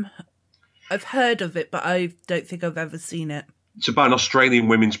 I've heard of it, but I don't think I've ever seen it. It's about an Australian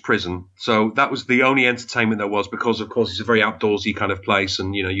women's prison. So that was the only entertainment there was because, of course, it's a very outdoorsy kind of place.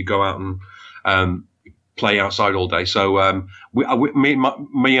 And, you go out and play outside all day. So me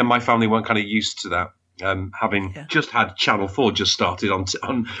and my family weren't kind of used to that. Having just had Channel 4 just started on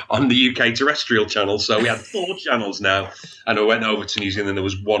the UK terrestrial channel. So we had 4 channels now. And I went over to New Zealand and there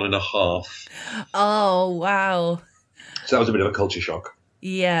was 1.5. Oh, wow. So that was a bit of a culture shock.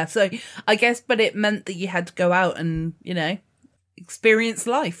 Yeah, so I guess, but it meant that you had to go out and, experience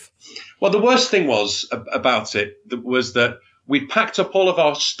life. Well, the worst thing was about it was that we packed up all of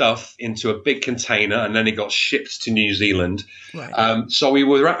our stuff into a big container, and then it got shipped to New Zealand. Right. So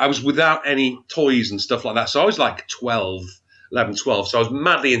I was without any toys and stuff like that. So I was like 11, 12. So I was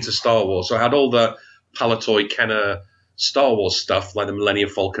madly into Star Wars. So I had all the Palatoy Kenner Star Wars stuff, like the Millennium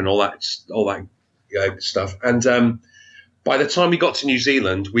Falcon, all that stuff. And by the time we got to New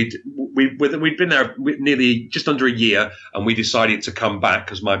Zealand, we'd been there nearly just under a year, and we decided to come back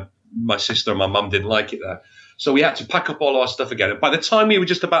because my sister and my mum didn't like it there. So we had to pack up all our stuff again. And by the time we were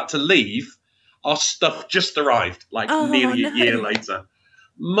just about to leave, our stuff just arrived, nearly a year later.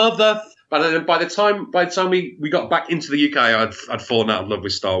 But by the time we got back into the UK, I'd fallen out of love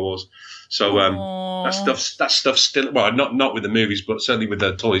with Star Wars. So that stuff's still, well, not with the movies, but certainly with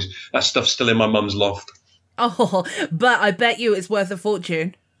the toys. That stuff's still in my mum's loft. Oh, but I bet you it's worth a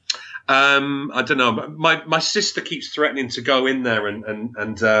fortune. I don't know. My sister keeps threatening to go in there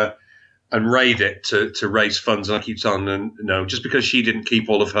and raid it to raise funds, and I keep telling her, just because she didn't keep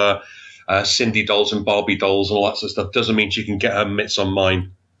all of her Cindy dolls and Barbie dolls and all that sort of stuff doesn't mean she can get her mitts on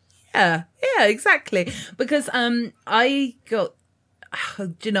mine. Yeah, exactly. Because I got,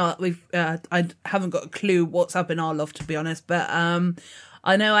 do you know what, I haven't got a clue what's up in our loft, to be honest, but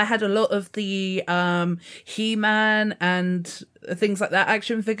I know I had a lot of the He-Man and things like that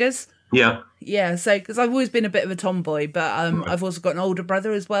action figures. Yeah. Yeah, so because I've always been a bit of a tomboy, but I've also got an older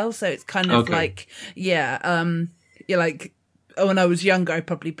brother as well, so it's kind of like, like when I was younger, I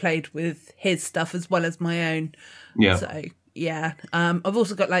probably played with his stuff as well as my own. Yeah. So yeah, I've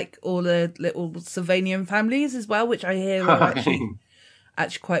also got like all the little Sylvanian families as well, which I hear are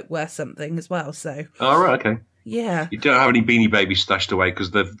actually quite worth something as well. So. All right. Okay. Yeah. You don't have any Beanie Babies stashed away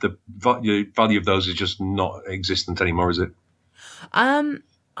because the value of those is just not existent anymore, is it?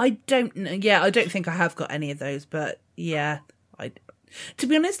 I don't know. Yeah, I don't think I have got any of those, but yeah, to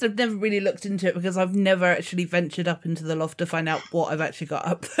be honest, I've never really looked into it because I've never actually ventured up into the loft to find out what I've actually got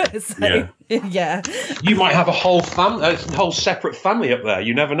up there. So, yeah. You might have a whole separate family up there.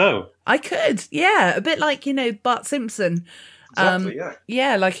 You never know. I could, yeah. A bit like, Bart Simpson. Exactly, yeah.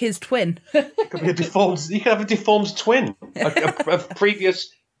 Yeah, like his twin. It could be you could have a deformed twin. A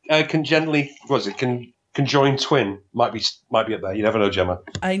previous conjoined twin might be up there. You never know, Gemma.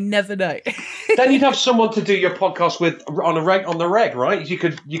 I never know. Then you'd have someone to do your podcast with on the reg, right? You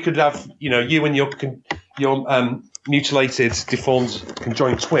could have you and your mutilated, deformed,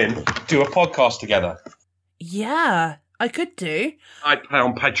 conjoined twin do a podcast together. Yeah, I could do. I'd pay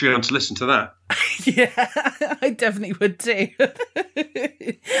on Patreon to listen to that. Yeah, I definitely would too.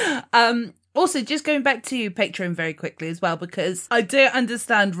 Also, just going back to Patreon very quickly as well, because I don't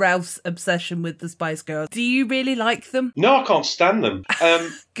understand Ralph's obsession with the Spice Girls. Do you really like them? No, I can't stand them.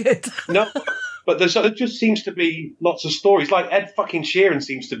 Good. No, but there just seems to be lots of stories. Like Ed fucking Sheeran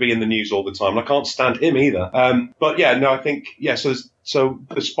seems to be in the news all the time. I can't stand him either. But yeah, no, I think, yeah, so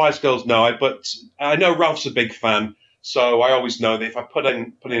the Spice Girls, no, but I know Ralph's a big fan. So I always know that if I put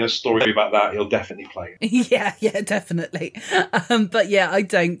in a story about that, he'll definitely play it. Yeah, definitely. But yeah, I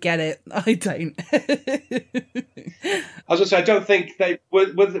don't get it. I don't. As I say, I don't think they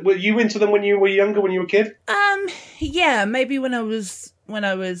were you into them when you were younger, when you were a kid? Yeah, maybe when I was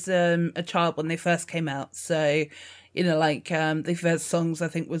a child when they first came out. So, the first songs I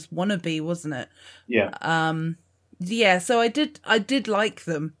think was "Wannabe," wasn't it? Yeah. Yeah. So I did like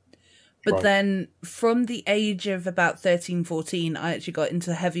them. But then from the age of about 13, 14, I actually got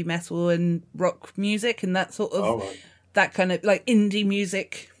into heavy metal and rock music, and that sort of, that kind of like indie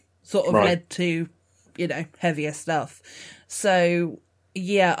music sort of led to, heavier stuff. So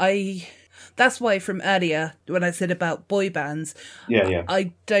yeah, that's why from earlier when I said about boy bands,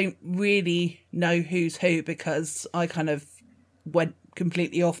 I don't really know who's who because I kind of went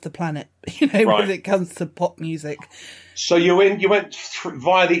completely off the planet, when it comes to pop music. So you went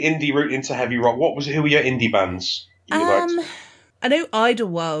via the indie route into heavy rock. Who were your indie bands you liked? I know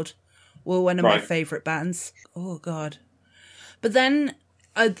Idlewild were one of my favourite bands. Oh God! But then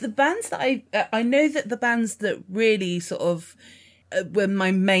the bands that I know that the bands that really sort of were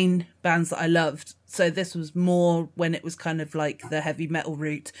my main bands that I loved. So this was more when it was kind of like the heavy metal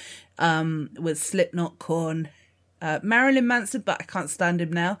route. Was Slipknot, Korn, Marilyn Manson, but I can't stand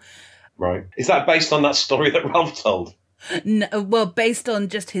him now. Right. Is that based on that story that Ralph told? No, well, based on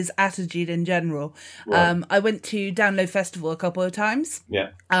just his attitude in general. I went to Download Festival a couple of times. Yeah.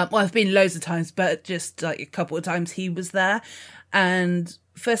 Well, I've been loads of times, but just like a couple of times he was there. And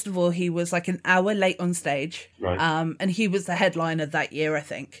first of all, he was like an hour late on stage. Right. And he was the headliner that year, I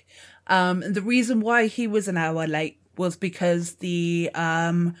think. And the reason why he was an hour late was because the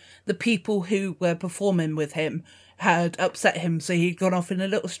people who were performing with him had upset him, so he'd gone off in a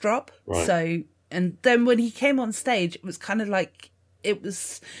little strop. Right. So And then when he came on stage, it was kind of like,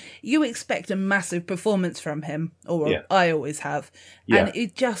 you expect a massive performance from him, or I always have. Yeah. And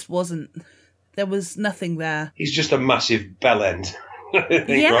it just wasn't. There was nothing there. He's just a massive bellend.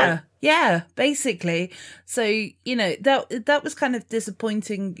 Yeah, right? yeah, basically. So, that was kind of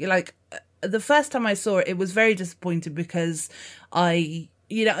disappointing. Like, the first time I saw it, it was very disappointing because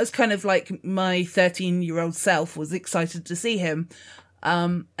it was kind of like my 13-year-old self was excited to see him.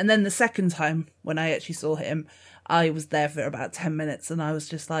 And then the second time when I actually saw him, I was there for about 10 minutes and I was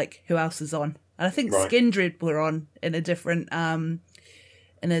just like, who else is on? And I think Skindred were on in a different, in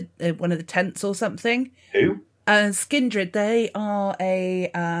one of the tents or something. Who? Skindred, they are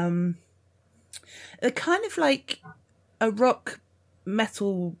they're kind of like a rock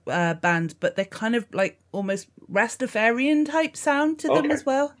metal band, but they're kind of like almost Rastafarian type sound to them as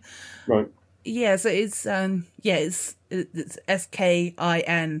well. Right. Yeah, so it's SKINDRED.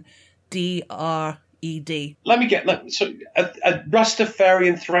 Let me get so a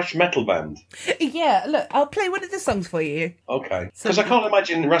Rastafarian thrash metal band. Yeah, look, I'll play one of the songs for you. Okay, because I can't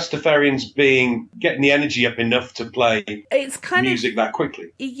imagine Rastafarians getting the energy up enough to play music that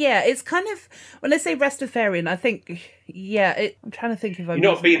quickly. Yeah, it's kind of, when I say Rastafarian, I think I'm trying to think if I'm.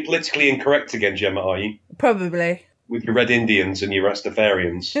 You're not being politically incorrect again, Gemma, are you? Probably. With your Red Indians and your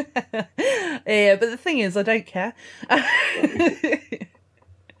Rastafarians. Yeah, but the thing is, I don't care.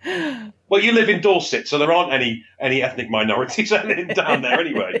 Well, you live in Dorset, so there aren't any ethnic minorities down there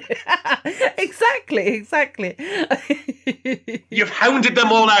anyway. Exactly. You've hounded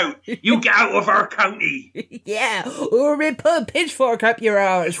them all out. You get out of our county. Yeah, or we put a pitchfork up your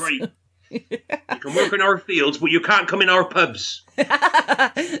arse. That's right. You can work in our fields, but you can't come in our pubs.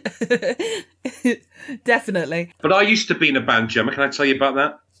 Definitely. But I used to be in a band, Gemma. Can I tell you about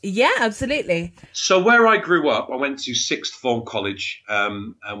that? Yeah, absolutely. So where I grew up, I went to sixth form college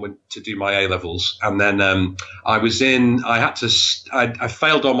and went to do my A-levels. And then I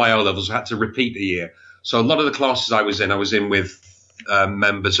failed all my O-levels. I had to repeat a year. So a lot of the classes I was in with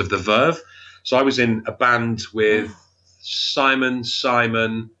members of the Verve. So I was in a band with Simon,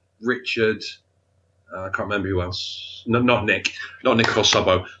 Richard, I can't remember who else. No, not Nick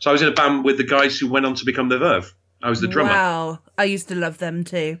Corsobo. So I was in a band with the guys who went on to become the Verve. I was the drummer. Wow, I used to love them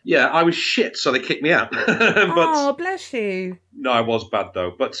too. Yeah, I was shit, so they kicked me out. Oh, bless you. No, I was bad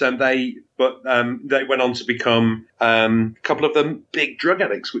though. But they went on to become a couple of them big drug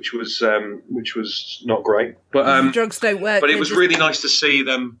addicts, which was not great. But drugs don't work. But it was really nice to see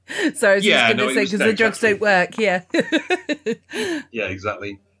them. Sorry, I was just going to say because the drugs don't work. Yeah. Yeah,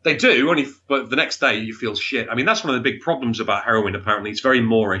 exactly. They do, but the next day you feel shit. I mean, that's one of the big problems about heroin, apparently. It's very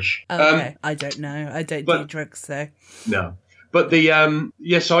Moorish. Okay. I don't know. I don't do drugs, so. No. But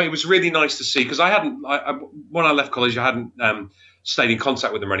so it was really nice to see, because when I left college, I hadn't stayed in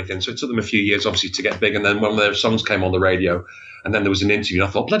contact with them or anything. So it took them a few years, obviously, to get big. And then one of their songs came on the radio, and then there was an interview, and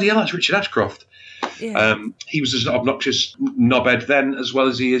I thought, bloody hell, that's Richard Ashcroft. Yeah. He was as obnoxious knobhead then as well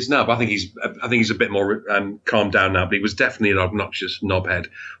as he is now, but I think he's a bit more calmed down now. But he was definitely an obnoxious knobhead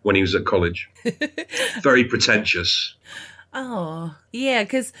when he was at college. Very pretentious. Oh yeah,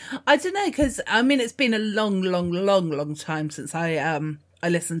 because I don't know. Because I mean, it's been a long time since I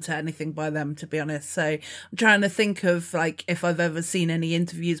listened to anything by them, to be honest. So I'm trying to think of like if I've ever seen any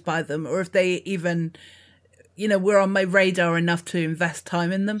interviews by them, or if they even, were on my radar enough to invest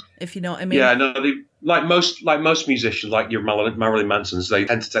time in them, if you know what I mean. Yeah, no, like most musicians, like your Marilyn Mansons, they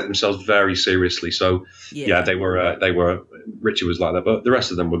tend to take themselves very seriously. So yeah, they were. Richie was like that, but the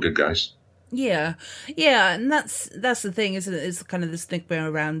rest of them were good guys. Yeah, and that's the thing, isn't it? It's kind of the stigma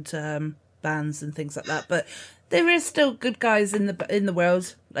around bands and things like that. But there is still good guys in the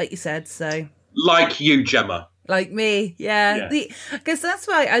world, like you said. So like you, Gemma. Like me, yeah. Because that's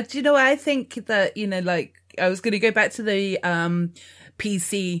why I think that like I was going to go back to the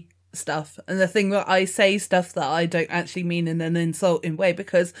PC stuff, and the thing that I say stuff that I don't actually mean in an insulting way,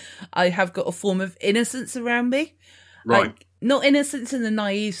 because I have got a form of innocence around me. Right. Like, not innocence in the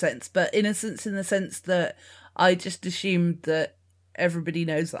naive sense, but innocence in the sense that I just assume that everybody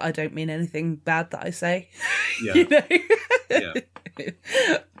knows that I don't mean anything bad that I say. Yeah. Yeah.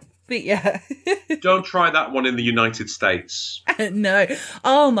 But yeah. Don't try that one in the United States. No.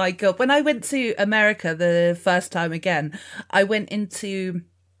 Oh my God. When I went to America the first time again, I went into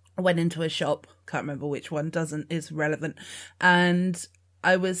a shop. Can't remember which one, is relevant. And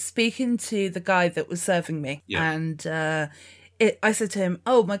I was speaking to the guy that was serving me. Yeah. And I said to him,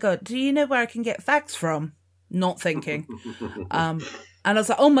 oh my God, do you know where I can get fags from? Not thinking. And I was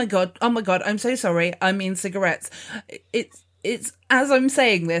like, oh my God, I'm so sorry. I mean cigarettes. it's as I'm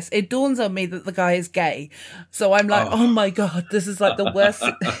saying this, it dawns on me that the guy is gay. So I'm like, oh my God, this is like the worst,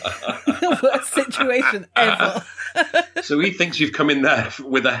 the worst situation ever. So he thinks you've come in there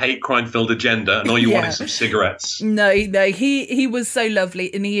with a hate crime-filled agenda and all you want is some cigarettes. No, he was so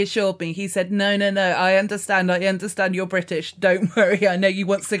lovely and he assured me, he said, no, I understand you're British. Don't worry, I know you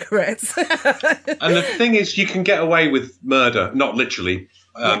want cigarettes. And the thing is, you can get away with murder, not literally,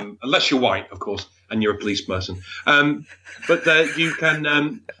 unless you're white, of course, and you're a police person. But you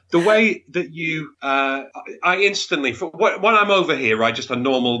can... the way that you... I instantly... When I'm over here, just a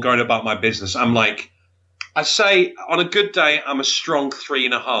normal going about my business, I'm like... I say, on a good day, I'm a strong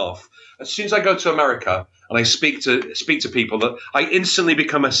 3.5. As soon as I go to America and I speak to people, that I instantly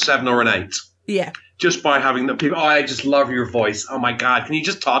become a 7 or an 8. Yeah. Just by having the people, I just love your voice. Oh my God, can you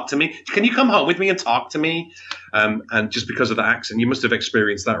just talk to me? Can you come home with me and talk to me? And just because of the accent, you must have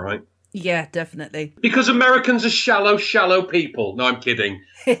experienced that, right? Yeah, definitely. Because Americans are shallow people. No, I'm kidding.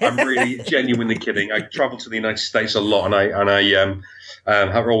 I'm really genuinely kidding. I travel to the United States a lot, and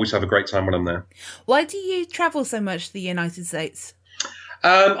I always have a great time when I'm there. Why do you travel so much to the United States?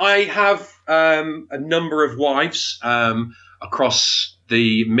 I have a number of wives across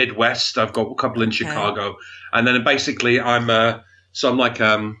the Midwest. I've got a couple in Chicago, and then basically I'm like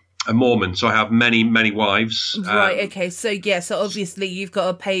a Mormon, so I have many wives. Right. Okay. So obviously you've got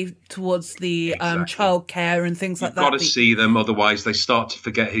to pay towards the childcare and things like that. You've got to see them, otherwise they start to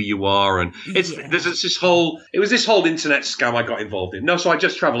forget who you are. And it was this whole internet scam I got involved in. No, so I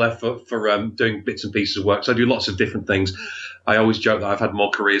just travel there for doing bits and pieces of work. So I do lots of different things. I always joke that I've had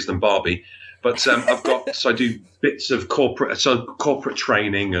more careers than Barbie, but I do bits of corporate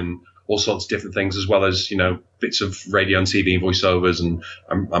training and all sorts of different things, as well as, bits of radio and TV voiceovers, and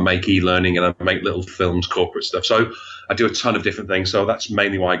I make e-learning and I make little films, corporate stuff. So I do a ton of different things. So that's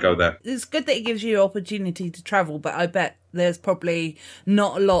mainly why I go there. It's good that it gives you opportunity to travel, but I bet there's probably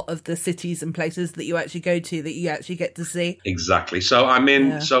not a lot of the cities and places that you actually go to that you actually get to see. Exactly. So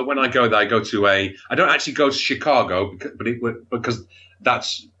so when I go there, I don't actually go to Chicago, because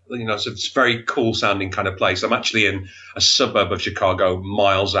that's, so it's a very cool sounding kind of place. I'm actually in a suburb of Chicago,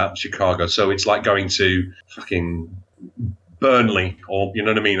 miles out of Chicago. So it's like going to fucking Burnley, or you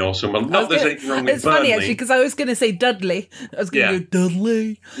know what I mean, or someone. Not there's anything wrong with Burnley. It's funny actually, because I was going to say Dudley. I was going to go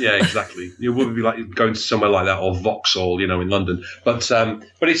Dudley. Yeah, exactly. It would be like going to somewhere like that, or Vauxhall, in London. But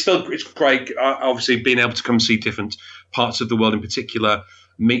it's great. Obviously, being able to come see different parts of the world, in particular,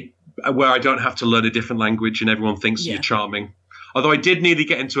 where I don't have to learn a different language, and everyone thinks you're charming. Although I did nearly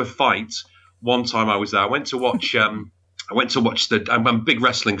get into a fight one time I was there. I went to watch I'm a big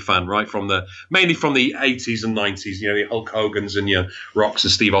wrestling fan, right? Mainly from the 80s and 90s, the Hulk Hogan's and your Rocks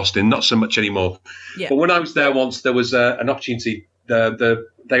and Steve Austin, not so much anymore. Yeah. But when I was there once, there was an opportunity.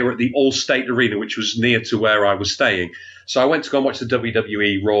 They were at the All-State Arena, which was near to where I was staying. So I went to go and watch the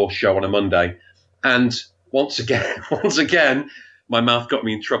WWE Raw show on a Monday. And once again, my mouth got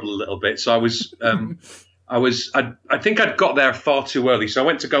me in trouble a little bit. So I was... I think I'd got there far too early, so I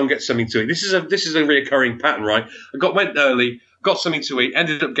went to go and get something to eat. This is a reoccurring pattern, right? Went early, got something to eat,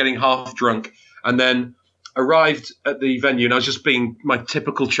 ended up getting half drunk, and then arrived at the venue, and I was just being my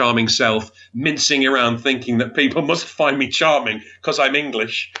typical charming self, mincing around, thinking that people must find me charming because I'm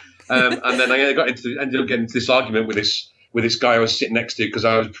English. And then I ended up getting into this argument with this guy I was sitting next to, because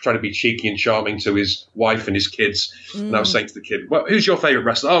I was trying to be cheeky and charming to his wife and his kids. And I was saying to the kid, well, who's your favourite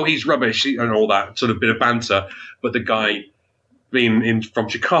wrestler? Oh, he's rubbish, and all that sort of bit of banter. But the guy, being from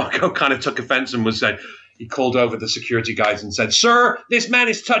Chicago, kind of took offence and he called over the security guys and said, "Sir, this man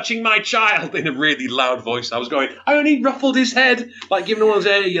is touching my child," in a really loud voice. I was going, I only ruffled his head, like giving him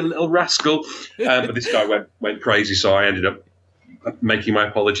 "Hey, you little rascal." But this guy went crazy, so I ended up making my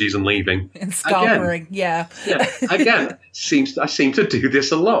apologies and leaving. And scarpering, yeah. Again, I seem to do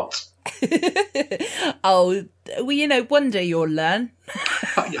this a lot. Oh, well, one day you'll learn.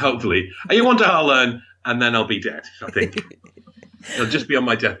 Hopefully. One day I'll learn, and then I'll be dead, I think. It'll just be on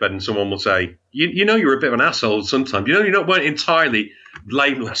my deathbed, and someone will say, you're a bit of an asshole sometimes. You weren't entirely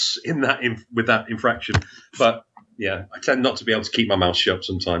blameless with that infraction. But, yeah, I tend not to be able to keep my mouth shut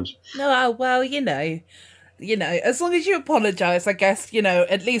sometimes. No, well, as long as you apologise, I guess,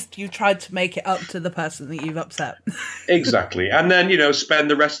 at least you tried to make it up to the person that you've upset. Exactly. And then,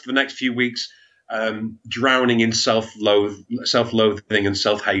 spend the rest of the next few weeks drowning in self-loathing and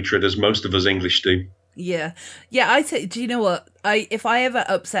self-hatred, as most of us English do. Yeah. Yeah, do you know what? If I ever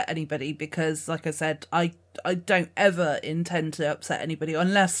upset anybody, because, like I said, I don't ever intend to upset anybody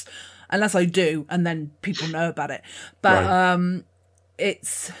unless I do, and then people know about it. But, right.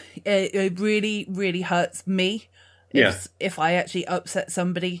 It really, really hurts me if I actually upset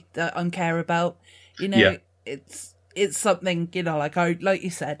somebody that I care about. It's it's something, like you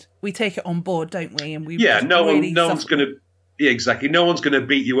said, we take it on board, don't we? And we no one's going to. Yeah, exactly. No one's going to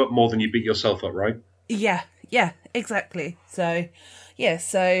beat you up more than you beat yourself up, right? Yeah, exactly. So,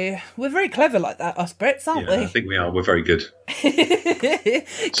 so we're very clever like that, us Brits, aren't we? I think we are. We're very good.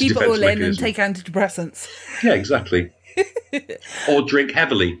 Keep it all in and take antidepressants. Yeah, exactly. Or drink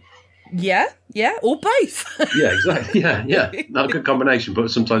heavily. Yeah, or both. Yeah, exactly. Yeah. Not a good combination, but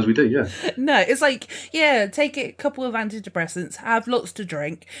sometimes we do, yeah. No, it's like, take a couple of antidepressants, have lots to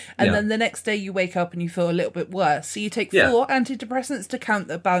drink, and then the next day you wake up and you feel a little bit worse. So you take 4 antidepressants to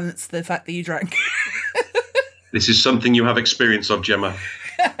counterbalance the fact that you drank. This is something you have experience of, Gemma.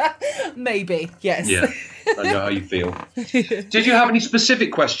 Maybe, yes. Yeah, I know how you feel. Did you have any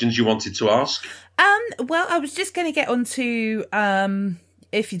specific questions you wanted to ask? Well, I was just going to get onto,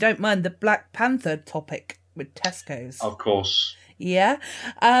 if you don't mind, the Black Panther topic with Tesco's. Of course. Yeah.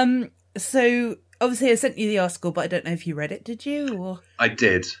 So, obviously I sent you the article, but I don't know if you read it, did you? Or... I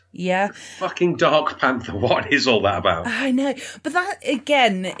did. Yeah. Fucking Dark Panther, what is all that about? I know, but that,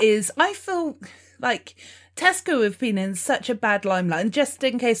 again, is, I feel like... Tesco have been in such a bad limelight, and just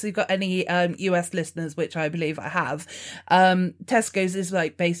in case we've got any US listeners, which I believe I have, Tesco's is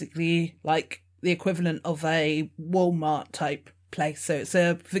like basically like the equivalent of a Walmart type place, so it's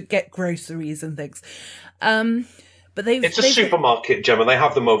for get groceries and things. But it's a supermarket, Gemma. They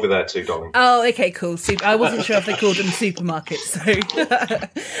have them over there too, darling. Oh, okay, cool. I wasn't sure if they called them supermarkets.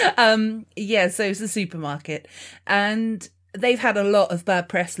 So, so it's a supermarket, and they've had a lot of bad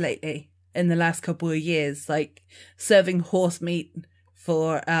press lately. In the last couple of years, like serving horse meat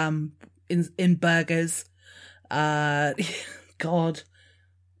for in burgers. God,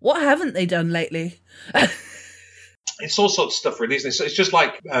 what haven't they done lately? It's all sorts of stuff, really, isn't it? So it's just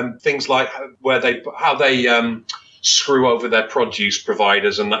like things like how they screw over their produce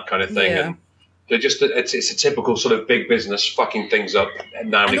providers and that kind of thing. Yeah. And they're just it's a typical sort of big business fucking things up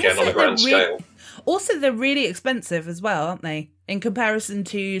now and again on a grand scale. Also, they're really expensive as well, aren't they? In comparison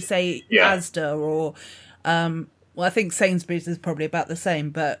to, say, Asda or, I think Sainsbury's is probably about the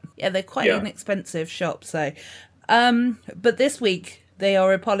same, but they're quite an expensive shop. So, but this week they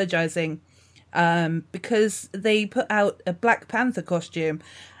are apologising because they put out a Black Panther costume,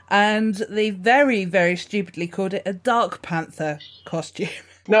 and they very, very stupidly called it a Dark Panther costume.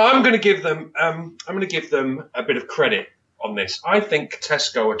 Now, I'm going to give them a bit of credit on this. I think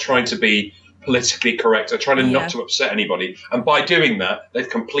Tesco are trying to be politically correct. They're trying not to upset anybody, and by doing that, they've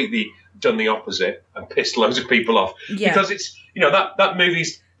completely done the opposite and pissed loads of people off. Yeah. Because it's that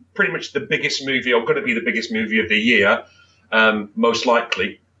movie's pretty much the biggest movie, or going to be the biggest movie of the year, most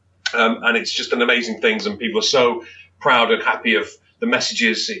likely, and it's just an amazing thing, and people are so proud and happy of the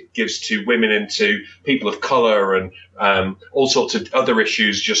messages it gives to women and to people of colour, and all sorts of other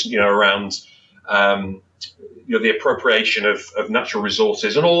issues, just around. The appropriation of natural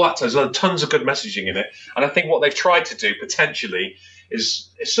resources and all that. There's tons of good messaging in it. And I think what they've tried to do potentially is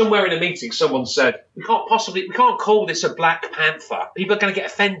somewhere in a meeting someone said, we can't call this a Black Panther. People are going to get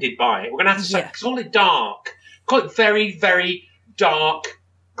offended by it. We're going to have to say, call it dark. Call it very, very dark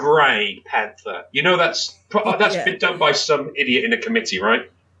grey panther. That's been done by some idiot in a committee, right?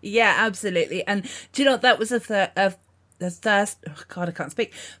 Yeah, absolutely. And do you know, that was the first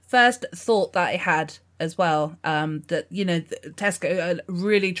thought that I had as well, that Tesco are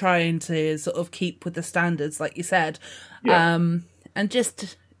really trying to sort of keep with the standards, like you said, and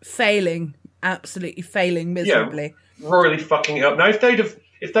just absolutely failing miserably. Royally fucking it up. Now, if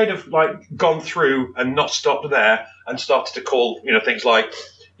they'd have like gone through and not stopped there and started to call things like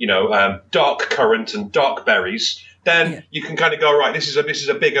dark currant and dark berries, then you can kind of go, right, this is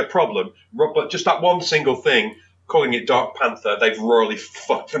a bigger problem. But just that one single thing, calling it Dark Panther, they've royally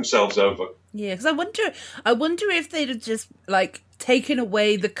fucked themselves over. Yeah, because I wonder if they'd have just like taken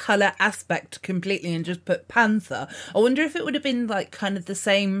away the colour aspect completely and just put Panther. I wonder if it would have been like kind of the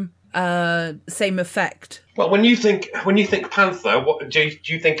same effect. Well, when you think Panther, what do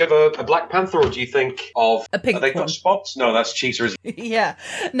you think of a Black Panther, or do you think of a pink one? They got spots? No, that's Cheetah, isn't it? Yeah,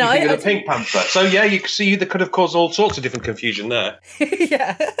 no, I think of the Pink Panther. So yeah, you see that could have caused all sorts of different confusion there.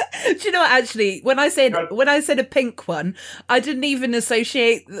 Yeah, do you know what? Actually, when I said a pink one, I didn't even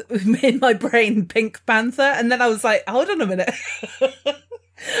associate in my brain Pink Panther, and then I was like, hold on a minute.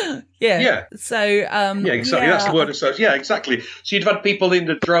 Yeah. So, yeah, exactly. That's the word of search. Yeah, exactly. So you'd have had people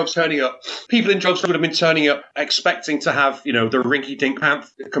in droves turning up. People in droves would have been turning up expecting to have, the rinky-dink panther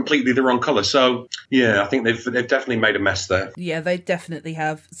completely the wrong colour. So, yeah, I think they've definitely made a mess there. Yeah, they definitely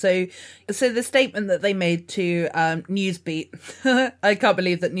have. So the statement that they made to Newsbeat, I can't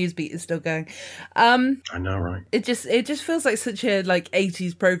believe that Newsbeat is still going. I know, right? It just feels like such a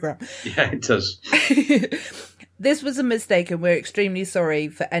 80s program. Yeah, it does. This was a mistake, and we're extremely sorry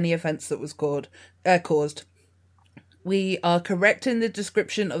for any offence that was caused. We are correcting the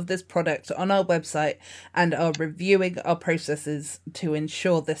description of this product on our website and are reviewing our processes to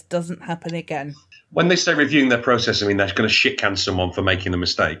ensure this doesn't happen again. When they say reviewing their process, I mean they're going to shit can someone for making the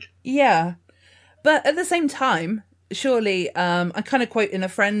mistake. Yeah. But at the same time, surely, I'm kind of quoting a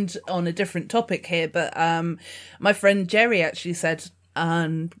friend on a different topic here, but my friend Jerry actually said,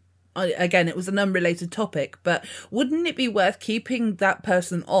 again, it was an unrelated topic, but wouldn't it be worth keeping that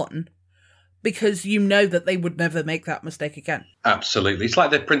person on? Because you know that they would never make that mistake again. Absolutely. It's like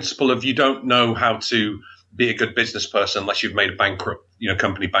the principle of you don't know how to be a good business person unless you've made a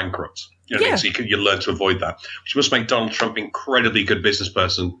company bankrupt. You know what I mean? So you learn to avoid that, which must make Donald Trump an incredibly good business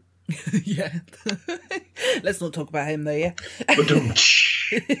person. Yeah. Let's not talk about him though, yeah?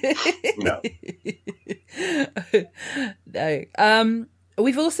 No. No.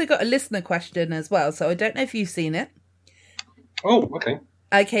 We've also got a listener question as well, so I don't know if you've seen it. Oh, okay.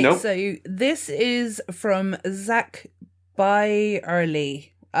 Okay, nope. So this is from Zach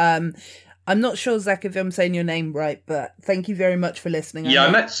Byerly. I'm not sure, Zach, if I'm saying your name right, but thank you very much for listening. Yeah,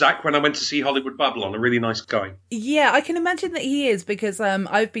 I met Zach when I went to see Hollywood Babylon, a really nice guy. Yeah, I can imagine that he is, because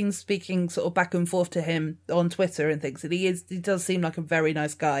I've been speaking sort of back and forth to him on Twitter and things, and he does seem like a very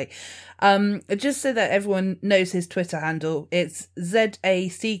nice guy. Just so that everyone knows his Twitter handle, it's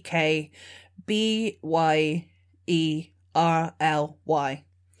ZACKBYERLY.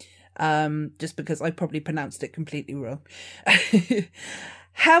 Just because I probably pronounced it completely wrong.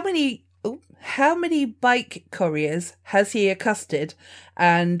 How many bike couriers has he accosted,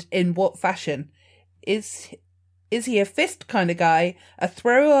 and in what fashion? Is he a fist kind of guy, a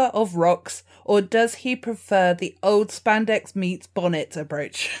thrower of rocks, or does he prefer the old spandex meets bonnet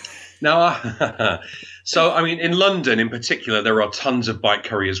approach? Now, so, I mean, in London in particular, there are tons of bike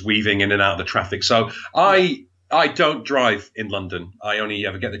couriers weaving in and out of the traffic. So I don't drive in London. I only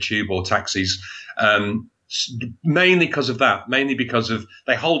ever get the tube or taxis, mainly because of that. Mainly because of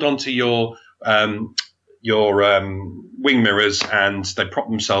they hold on to your wing mirrors and they prop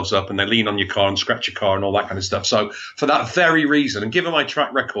themselves up and they lean on your car and scratch your car and all that kind of stuff. So for that very reason, and given my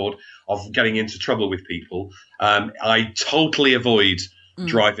track record of getting into trouble with people, I totally avoid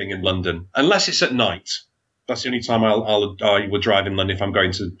driving in London unless it's at night. That's the only time I will drive in London if I'm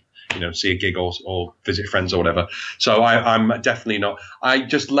going to, see a gig or visit friends or whatever. So I'm definitely not. I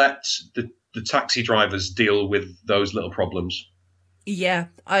just let the taxi drivers deal with those little problems. Yeah,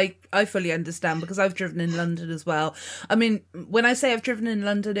 I fully understand, because I've driven in London as well. I mean, when I say I've driven in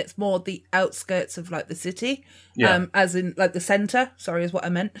London, it's more the outskirts of like the city, as in like the centre. Sorry, is what I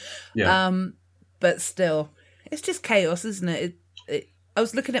meant. Yeah. But still, it's just chaos, isn't it? I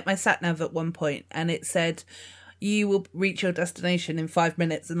was looking at my sat nav at one point, and it said, "You will reach your destination in 5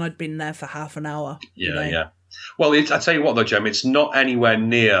 minutes," and I'd been there for half an hour. Yeah, yeah. Well, I tell you what, though, Jem, it's not anywhere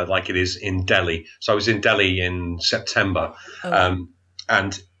near like it is in Delhi. So I was in Delhi in September,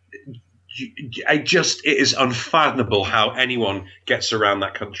 and it is unfathomable how anyone gets around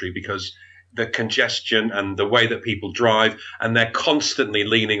that country, because the congestion and the way that people drive, and they're constantly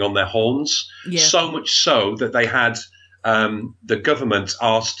leaning on their horns. Yeah. So much so that they had the government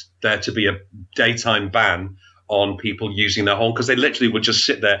asked there to be a daytime ban on people using their horn, because they literally would just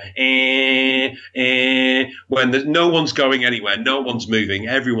sit there when no one's going anywhere, no one's moving,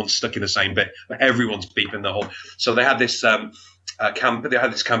 everyone's stuck in the same bit, but everyone's beeping the horn. So they had this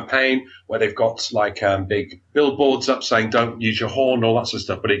campaign where they've got like big billboards up saying don't use your horn, all that sort of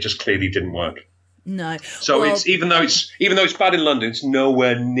stuff, but it just clearly didn't work. No. So it's even though it's bad in London, it's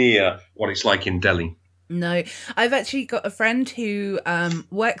nowhere near what it's like in Delhi. No, I've actually got a friend who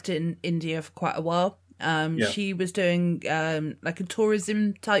worked in India for quite a while. She was doing like a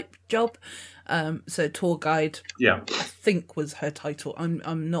tourism type job, so tour guide. Yeah, I think was her title.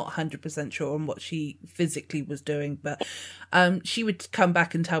 I'm not 100% sure on what she physically was doing, but she would come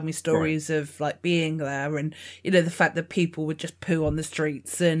back and tell me stories of like being there, and the fact that people would just poo on the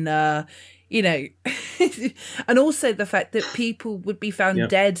streets, and and also the fact that people would be found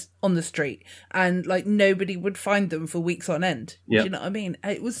dead on the street, and like nobody would find them for weeks on end. Do you know what I mean?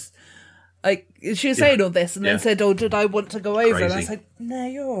 It was like she was saying all this, and then said, "Oh, did I want to go over?" And I was like, "No,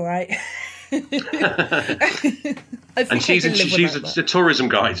 you're all right." And she's a tourism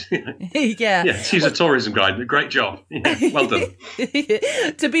guide. Yeah, she's a tourism guide. Great job. Well done.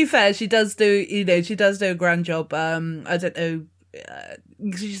 To be fair, she does do a grand job. I don't know.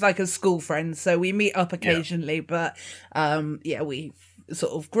 She's like a school friend, so we meet up occasionally, but we've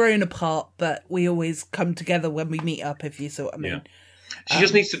sort of grown apart, but we always come together when we meet up, if you see what I mean. She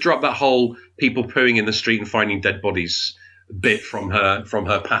just needs to drop that whole people pooing in the street and finding dead bodies bit from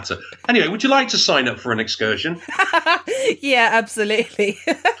her patter. Anyway, would you like to sign up for an excursion? Yeah, absolutely.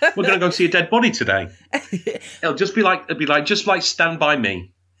 We're going to go see a dead body today. It'll be like Stand By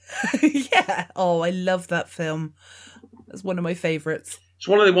Me. Yeah. Oh, I love that film. That's one of my favourites. It's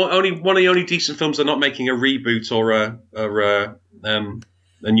one of the only decent films they're not making a reboot or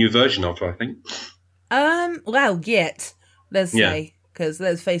a new version of, I think. Well, yet, let's say, because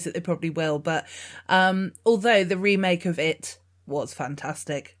let's face it, they probably will. But although the remake of It was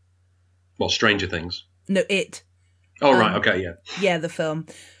fantastic. What, Stranger Things? No, It. Oh, right, okay, yeah. Yeah, the film.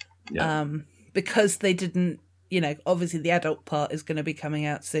 Yeah. Because they didn't, obviously the adult part is going to be coming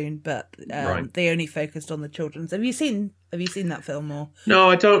out soon, but they only focused on the children's. Have you seen that film or? No,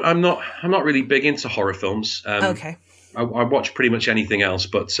 I don't. I'm not really big into horror films. Okay. I watch pretty much anything else,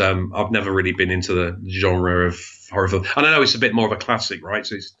 but I've never really been into the genre of horror film. And I know it's a bit more of a classic, right?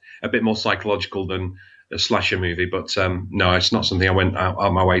 So it's a bit more psychological than a slasher movie, but no, it's not something I went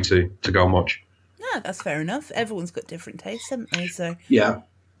out my way to go and watch. No, that's fair enough. Everyone's got different tastes, haven't they? So yeah.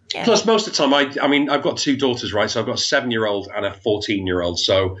 Plus, most of the time, I've got two daughters, right? So I've got a 7-year-old and a 14-year-old.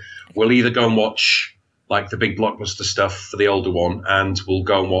 So we'll either go and watch like the big blockbuster stuff for the older one, and I'll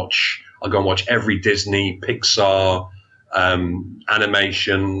go and watch every Disney, Pixar,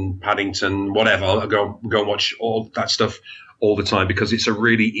 animation, Paddington, whatever. I'll go and watch all that stuff all the time because it's a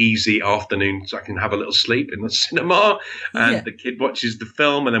really easy afternoon, so I can have a little sleep in the cinema, and the kid watches the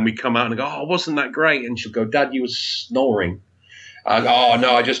film, and then we come out and go, "Oh, wasn't that great?" And she'll go, "Dad, you were snoring." Oh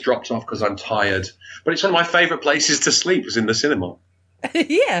no, I just dropped off because I'm tired. But it's one of my favourite places to sleep is in the cinema.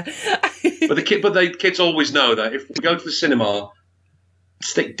 Yeah. But the kids always know that if we go to the cinema,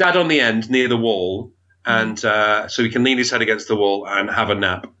 stick Dad on the end near the wall, and so he can lean his head against the wall and have a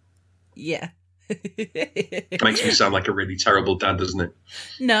nap. Yeah. Makes me sound like a really terrible dad, doesn't it?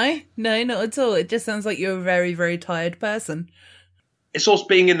 No, not at all. It just sounds like you're a very, very tired person. It's also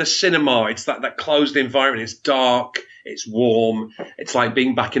being in the cinema. It's that closed environment. It's dark. It's warm. It's like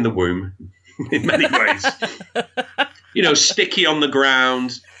being back in the womb in many ways. Sticky on the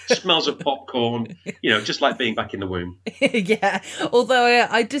ground, smells of popcorn, just like being back in the womb. Yeah, although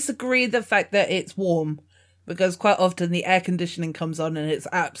I disagree the fact that it's warm, because quite often the air conditioning comes on and it's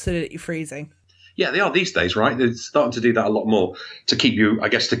absolutely freezing. Yeah, they are these days, right? They're starting to do that a lot more to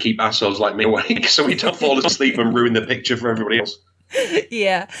keep assholes like me awake so we don't fall asleep and ruin the picture for everybody else.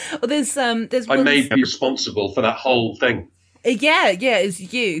 Yeah. Well, there's I may be responsible for that whole thing. Yeah,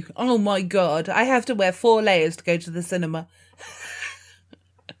 it's you. Oh my God. I have to wear 4 layers to go to the cinema.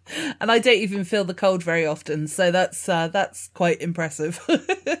 And I don't even feel the cold very often, so that's quite impressive.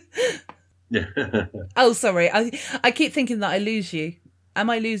 Yeah. Oh, sorry. I keep thinking that I lose you. Am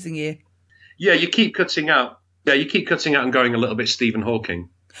I losing you? Yeah, you keep cutting out. Yeah, you keep cutting out and going a little bit Stephen Hawking.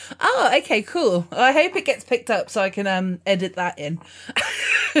 Oh, okay, cool. I hope it gets picked up so I can edit that in.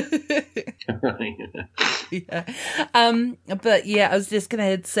 Yeah. But yeah, I was just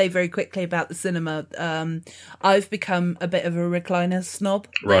going to say very quickly about the cinema. I've become a bit of a recliner snob.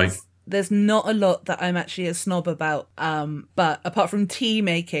 Right. There's not a lot that I'm actually a snob about, but apart from tea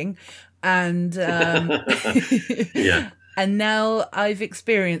making and yeah. And now I've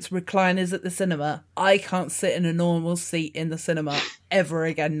experienced recliners at the cinema. I can't sit in a normal seat in the cinema ever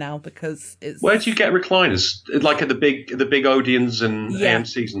again now because it's... Where do you get recliners? Like at the big Odeons and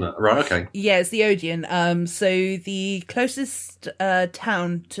AMCs and that? Right, okay. Yeah, it's the Odeon. So the closest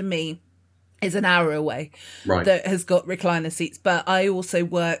town to me is an hour away, right, that has got recliner seats. But I also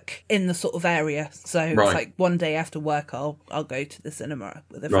work in the sort of area. So it's like one day after work, I'll go to the cinema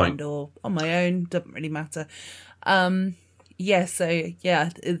with a friend or on my own. Doesn't really matter.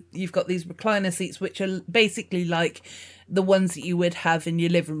 You've got these recliner seats, which are basically like the ones that you would have in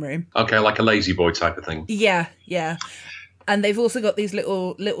your living room. Okay, like a lazy boy type of thing. Yeah. And they've also got these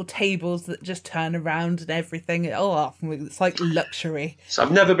little tables that just turn around and everything. Oh, it's like luxury. So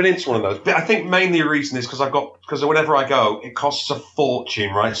I've never been into one of those. But I think mainly the reason is because whenever I go, it costs a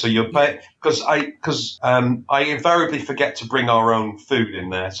fortune, right? So you're because I invariably forget to bring our own food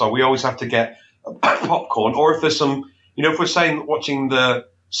in there. So we always have to get popcorn, or if there's some, if we're saying watching The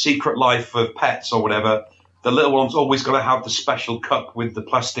Secret Life of Pets or whatever, the little one's always going to have the special cup with the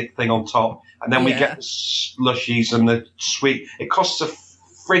plastic thing on top, and then we get the slushies and the sweet. It costs a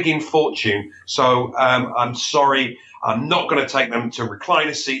frigging fortune. So I'm sorry, I'm not going to take them to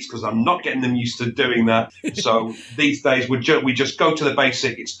recliner seats because I'm not getting them used to doing that. So these days we just go to the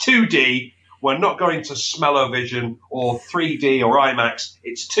basic. It's 2D. We're not going to Smell-O-Vision or 3D or IMAX.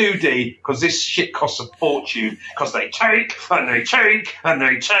 It's 2D because this shit costs a fortune because they take and they take and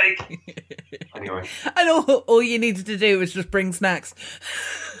they take. Anyway. And all you needed to do was just bring snacks.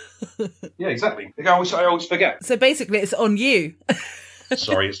 Yeah, exactly. I always forget. So basically, it's on you.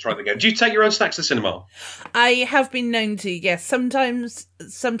 Sorry, let's try that again. Do you take your own snacks to the cinema? I have been known to, yes. Sometimes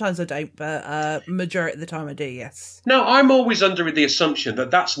I don't, but majority of the time I do, yes. No, I'm always under the assumption that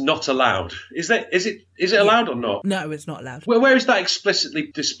that's not allowed. Is it allowed or not? No, it's not allowed. Where is that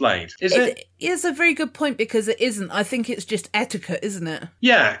explicitly displayed? Is it? It's a very good point because it isn't. I think it's just etiquette, isn't it?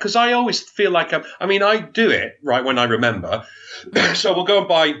 Yeah, because I always feel like I do it right when I remember. So we'll go and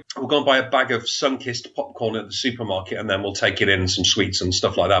buy a bag of sun-kissed popcorn at the supermarket, and then we'll take it in some sweets and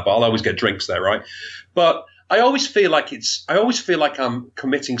stuff like that. But I'll always get drinks there, right? But I always feel like I'm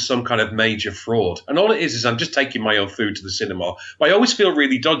committing some kind of major fraud. And all it is I'm just taking my own food to the cinema. But I always feel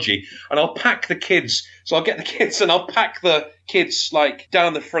really dodgy. And I'll pack the kids. So I'll get the kids and I'll pack the kids like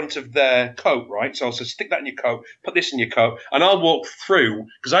down the front of their coat, right? So I'll say, stick that in your coat, put this in your coat. And I'll walk through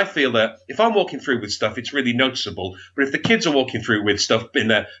because I feel that if I'm walking through with stuff, it's really noticeable. But if the kids are walking through with stuff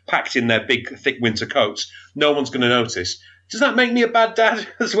packed in their big, thick winter coats, no one's going to notice. Does that make me a bad dad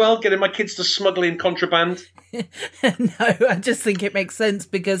as well, getting my kids to smuggle in contraband? No, I just think it makes sense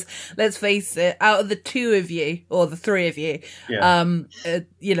because, let's face it, out of the two of you, or the three of you,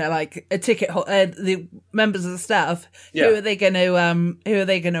 like a ticket, the members of the staff, who are they going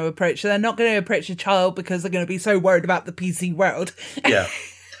to approach? They're not going to approach a child because they're going to be so worried about the PC world. Yeah.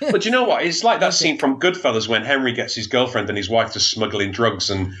 But you know what? It's like that scene from Goodfellas when Henry gets his girlfriend and his wife to smuggle in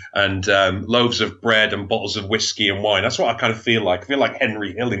drugs and loaves of bread and bottles of whiskey and wine. That's what I kind of feel like. I feel like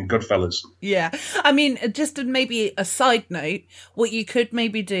Henry Hill in Goodfellas. Yeah. I mean, just maybe a side note, what you could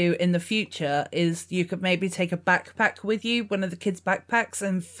maybe do in the future is you could maybe take a backpack with you, one of the kids' backpacks,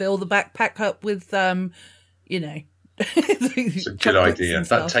 and fill the backpack up with, It's a good idea.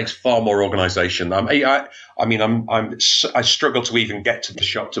 That takes far more organisation. I struggle to even get to the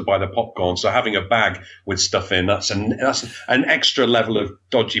shop to buy the popcorn. So having a bag with stuff in, that's an extra level of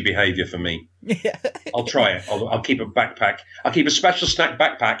dodgy behaviour for me. Yeah. I'll try it. I'll keep a backpack. I'll keep a special snack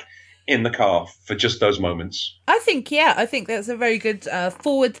backpack in the car for just those moments. I think that's a very good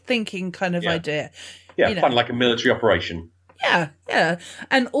forward-thinking kind of idea. Yeah, fun like a military operation. Yeah.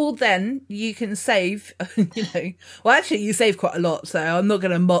 And all then you can save, well, actually you save quite a lot. So I'm not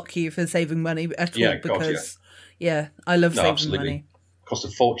going to mock you for saving money at all because, I love saving money. Costs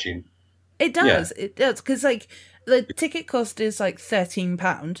a fortune. It does. Yeah. It does. Because, the ticket cost is,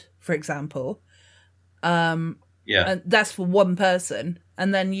 £13, for example. And that's for one person.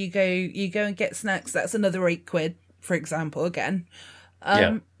 And then you go and get snacks. That's another £8, for example, again.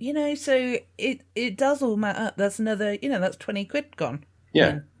 So it does all matter up. That's another, that's £20 gone. Yeah.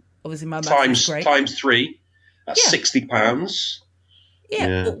 I mean, obviously my math is great. Times 3, that's £60.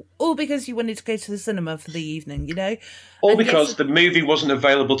 Yeah. All because you wanted to go to the cinema for the evening, All because the movie wasn't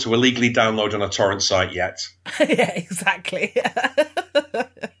available to illegally download on a torrent site yet. Yeah, exactly.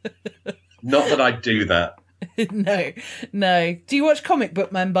 Not that I'd do that. No. Do you watch Comic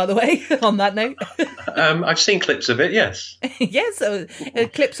Book Man, by the way, on that note? I've seen clips of it, yes. Yes, so,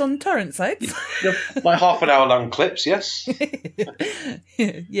 clips on torrent sites. My half an hour long clips, yes.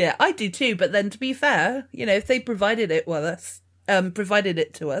 Yeah, I do too, but then to be fair, if they provided it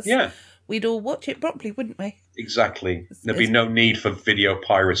to us, we'd all watch it properly, wouldn't we? Exactly. There'd be no need for video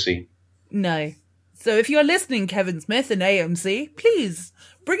piracy. No. So if you're listening, Kevin Smith and AMC, please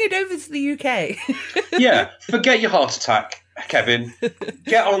bring it over to the UK. Yeah, forget your heart attack, Kevin.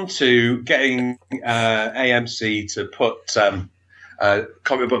 Get on to getting AMC to put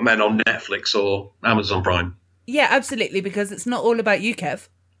Comic Book Men on Netflix or Amazon Prime. Yeah, absolutely, because it's not all about you, Kev.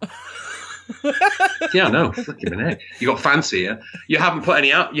 Yeah, no. Fucking minute. You got fancier. You haven't put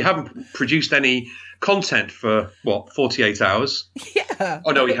any out. You haven't produced any content for 48 hours. Yeah.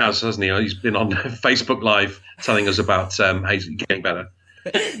 Oh no, he has, hasn't he? He's been on Facebook Live telling us about he's getting better.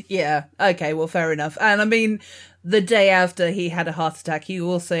 Yeah. Okay. Well, fair enough. And I mean, the day after he had a heart attack, he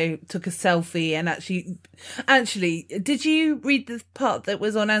also took a selfie and actually, did you read the part that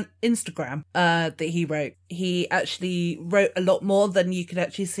was on Instagram that he wrote? He actually wrote a lot more than you could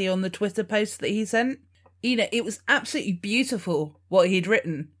actually see on the Twitter post that he sent. It was absolutely beautiful what he'd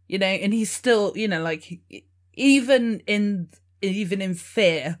written, and he's still, even in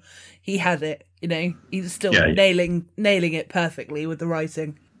fear, he had it, he was still nailing it perfectly with the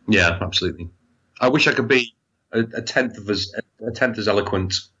writing. Yeah, absolutely. I wish I could be a tenth as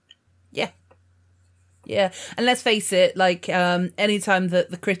eloquent. Yeah, and let's face it, anytime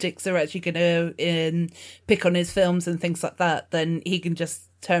that the critics are actually going to pick on his films and things like that, then he can just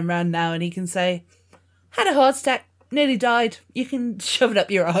turn around now and he can say, had a heart attack, nearly died. You can shove it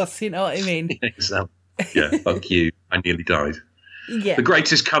up your ass, you know what I mean? Exactly. Yeah, fuck you, I nearly died. Yeah. The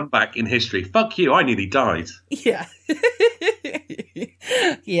greatest comeback in history. Fuck you, I nearly died. Yeah.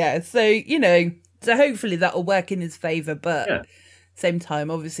 Yeah, so, so hopefully that'll work in his favour, but same time,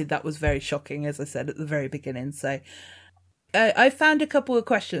 obviously that was very shocking, as I said at the very beginning. So I found a couple of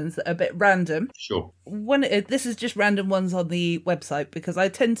questions that are a bit random. Sure. This is just random ones on the website because I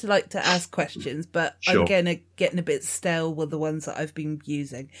tend to like to ask questions, but Sure. I'm getting a bit stale with the ones that I've been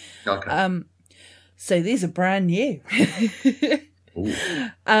using. Okay. So these are brand new.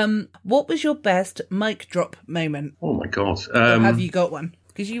 What was your best mic drop moment? Oh my God. Or have you got one?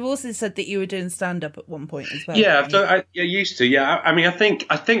 Because you also said that you were doing stand-up at one point as well. Yeah, I used to. Yeah, I mean, I think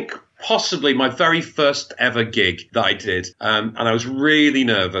possibly my very first ever gig that I did, and I was really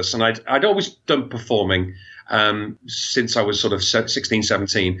nervous, and I'd always done performing since I was sort of 16,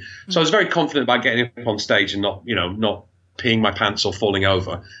 17. So I was very confident about getting up on stage and not peeing my pants or falling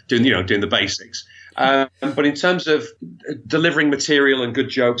over, doing the basics. But in terms of delivering material and good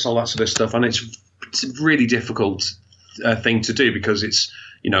jokes, all that sort of stuff, and it's a really difficult thing to do because it's,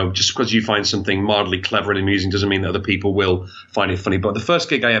 just because you find something mildly clever and amusing doesn't mean that other people will find it funny. But the first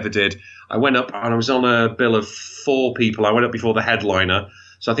gig I ever did, I went up and I was on a bill of 4 people. I went up before the headliner.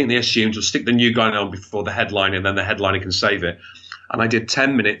 So I think they assumed we'll stick the new guy on before the headliner and then the headliner can save it. And I did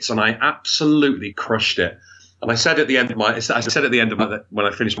 10 minutes and I absolutely crushed it. And I said at the end of when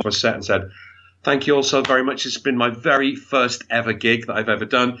I finished my set and said, thank you all so very much. It's been my very first ever gig that I've ever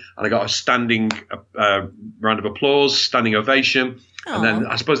done. And I got a standing round of applause, standing ovation. Aww. And then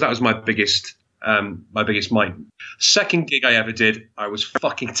I suppose that was my biggest mic. Second gig I ever did, I was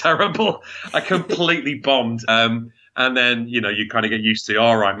fucking terrible. I completely bombed. And then, you kind of get used to,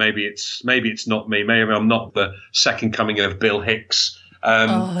 all right, maybe it's not me. Maybe I'm not the second coming of Bill Hicks.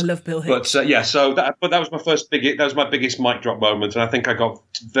 I love Bill Hicks. But that was my first that was my biggest mic drop moment. And I think I got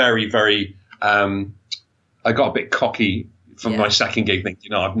very, very, I got a bit cocky from my second gig,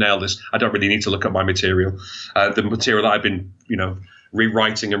 thinking, I've nailed this. I don't really need to look at my material. The material that I've been,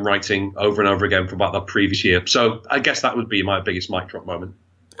 rewriting and writing over and over again for about the previous year. So I guess that would be my biggest mic drop moment.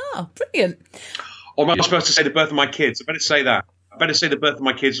 Oh, brilliant. Or am I supposed to say the birth of my kids? I better say that. I better say the birth of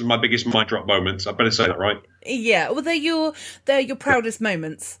my kids was my biggest mic drop moment. I better say that, right? Yeah, well, they're your proudest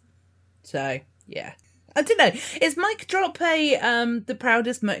moments. So, yeah. I don't know. Is mic drop the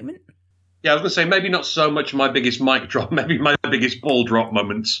proudest moment? Yeah, I was going to say maybe not so much my biggest mic drop, maybe my biggest ball drop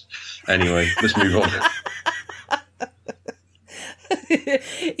moments. Anyway, let's move on.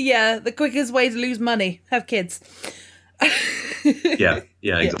 Yeah, the quickest way to lose money, have kids. Yeah,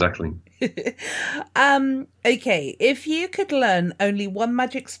 exactly. Okay, if you could learn only one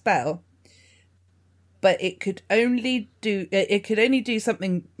magic spell, but it could only do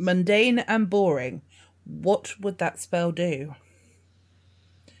something mundane and boring, what would that spell do?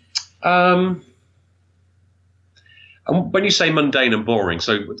 And when you say mundane and boring,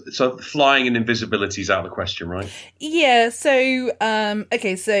 so flying and invisibility is out of the question, right? Yeah. So,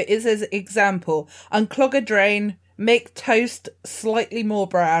 okay. So it says example: unclog a drain, make toast slightly more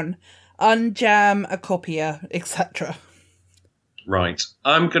brown, unjam a copier, etc. Right.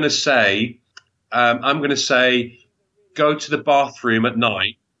 I'm going to say, go to the bathroom at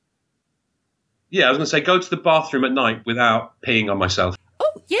night. Yeah, I was going to say go to the bathroom at night without peeing on myself.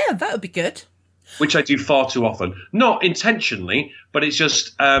 Oh, yeah, that would be good. Which I do far too often, not intentionally, but it's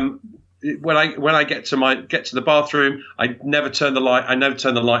just when I get to the bathroom, I never turn the light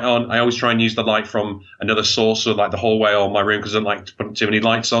on. I always try and use the light from another source, or like the hallway or my room, because I don't like to put too many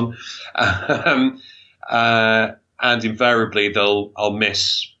lights on. And invariably, I'll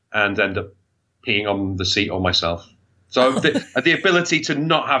miss and end up peeing on the seat or myself. So the ability to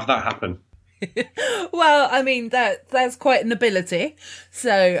not have that happen. Well, I mean that's quite an ability.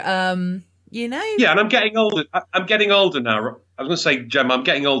 So. Yeah, and I'm getting older. I'm getting older now. I was going to say, Gemma, I'm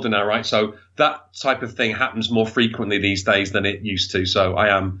getting older now, right? So that type of thing happens more frequently these days than it used to. So I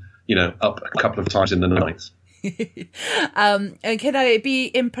am, up a couple of times in the night. And can I be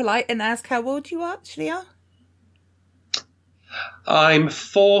impolite and ask how old you actually are? I'm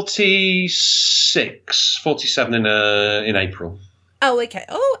 46, 47 in April. Oh, okay.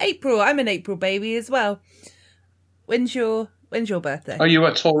 Oh, April. I'm an April baby as well. When's your birthday? Are you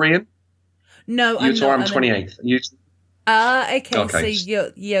a Taurian? No, I'm not. I'm 28th. Okay.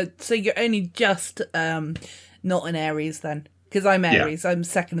 So you're only just not an Aries then, because I'm Aries. Yeah. I'm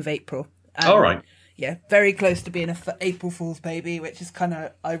 2nd of April. All right. Yeah, very close to being a April Fool's baby, which is kind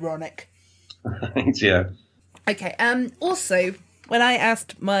of ironic. Yeah. Okay. Also, when I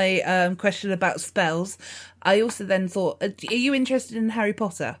asked my question about spells, I also then thought, are you interested in Harry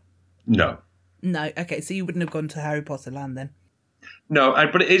Potter? No. No. Okay, so you wouldn't have gone to Harry Potter Land then. No,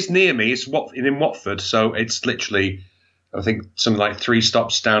 but it is near me. It's in Watford, so it's literally, I think, something like 3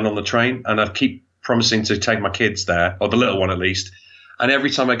 stops down on the train. And I keep promising to take my kids there, or the little one at least. And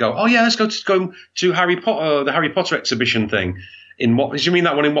every time I go, oh yeah, let's go to Harry Potter, the Harry Potter exhibition thing in what? Do you mean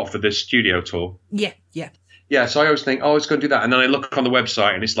that one in Watford, the studio tour? Yeah. Yeah, so I always think, let's go do that. And then I look on the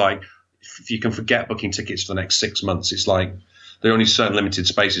website and it's like, if you can forget booking tickets for the next 6 months, it's like there are only certain limited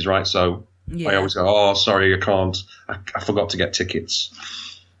spaces, right? So I always go, sorry, I can't. I forgot to get tickets.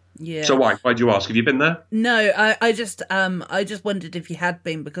 Yeah. So why do you ask? Have you been there? No, I just wondered if you had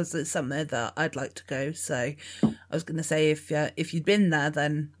been, because it's somewhere that I'd like to go. So I was going to say if you'd been there,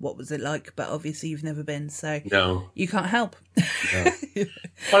 then what was it like? But obviously you've never been, so no, you can't help. No.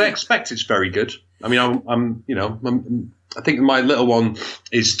 But I expect it's very good. I mean, I think my little one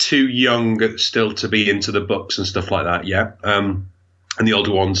is too young still to be into the books and stuff like that. Yeah. And the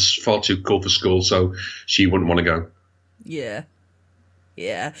older one's far too cool for school, so she wouldn't want to go. Yeah.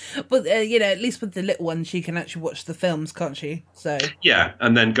 Yeah, but at least with the little one, she can actually watch the films, can't she? So yeah,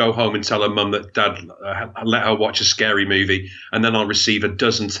 and then go home and tell her mum that Dad let her watch a scary movie, and then I'll receive a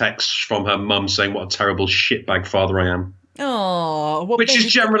dozen texts from her mum saying what a terrible shitbag father I am. Oh, which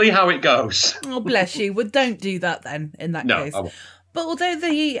is generally how it goes. Oh, bless you. Well, don't do that then. In that case, I won't. But although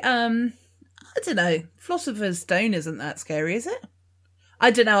the I don't know, Philosopher's Stone isn't that scary, is it? I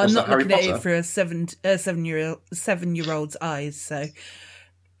don't know. I'm not looking at it through a seven-year-old's eyes. So,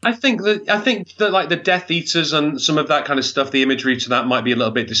 I think that like the Death Eaters and some of that kind of stuff, the imagery to that might be a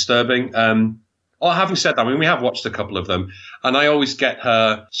little bit disturbing. Having said that, I mean, we have watched a couple of them, and I always get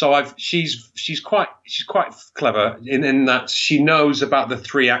her. So she's quite clever in that she knows about the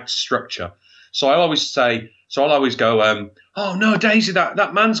 3-act structure. So I'll always go, oh no, Daisy,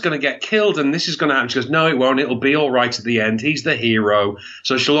 that man's going to get killed and this is going to happen. She goes, no, it won't. It'll be all right at the end. He's the hero.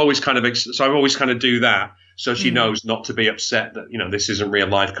 So she'll always kind of, so I always kind of do that. So she knows not to be upset that, this isn't real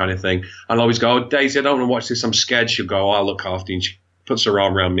life kind of thing. I'll always go, oh, Daisy, I don't want to watch this. I'm scared. She'll go, I'll look after you. And she puts her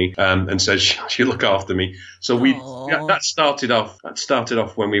arm around me and says she'll look after me. So that started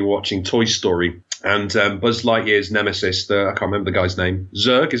off when we were watching Toy Story. And Buzz Lightyear's nemesis, I can't remember the guy's name,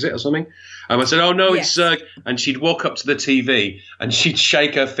 Zurg, is it, or something? I said, oh, no, It's Zurg. And she'd walk up to the TV and she'd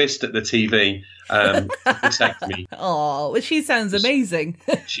shake her fist at the TV to protect me. Oh, well, she sounds amazing.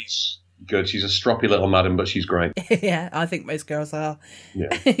 She's good. She's a stroppy little madam, but she's great. Yeah, I think most girls are. Yeah.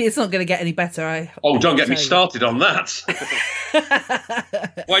 It's not going to get any better. Don't get me started on that.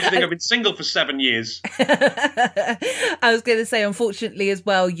 Why do you think I've been single for 7 years? I was going to say, unfortunately, as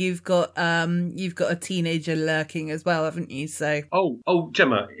well, you've got a teenager lurking as well, haven't you? So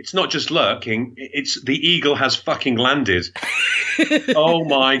Gemma, it's not just lurking; it's the eagle has fucking landed. Oh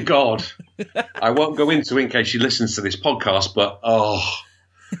my God! I won't go into it in case she listens to this podcast, but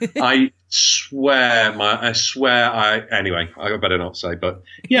I swear, anyway, I better not say, but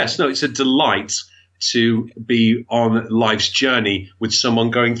yes, no, it's a delight to be on life's journey with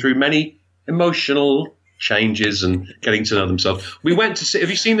someone going through many emotional changes and getting to know themselves. We went to see, have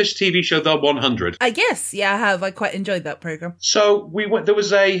you seen this TV show, The 100? Yes, I have. I quite enjoyed that program. So there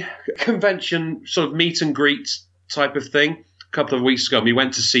was a convention sort of meet and greet type of thing a couple of weeks ago, and we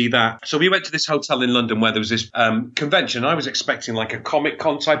went to see that. So we went to this hotel in London where there was this convention. I was expecting like a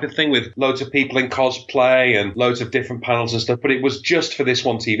Comic-Con type of thing with loads of people in cosplay and loads of different panels and stuff, but it was just for this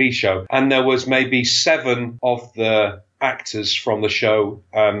one TV show. And there was maybe 7 of the actors from the show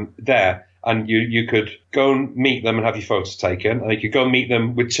there. And you could go and meet them and have your photos taken. And you could go and meet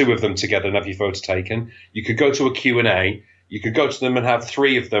them with 2 of them together and have your photos taken. You could go to a Q&A. You could go to them and have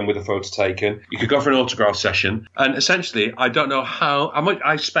 3 of them with a photo taken. You could go for an autograph session. And essentially, I don't know how much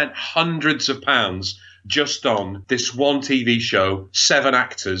I spent hundreds of pounds just on this one TV show, 7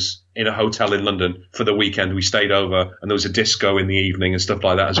 actors in a hotel in London for the weekend. We stayed over and there was a disco in the evening and stuff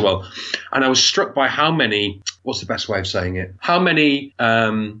like that as well. And I was struck by how many, what's the best way of saying it? How many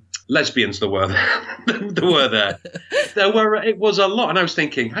lesbians there were there. It was a lot. And I was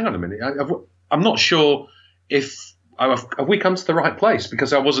thinking, hang on a minute, I'm not sure if, have we come to the right place?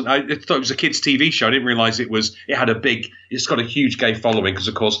 Because I thought it was a kids' TV show. I didn't realize it's got a huge gay following because,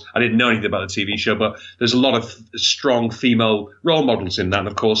 of course, I didn't know anything about the TV show, but there's a lot of strong female role models in that. And,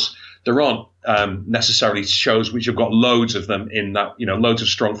 of course, there aren't necessarily shows which have got loads of them in that, loads of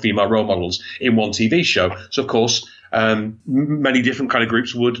strong female role models in one TV show. So, of course, many different kind of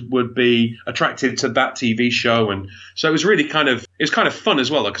groups would be attracted to that TV show. And so it was really kind of fun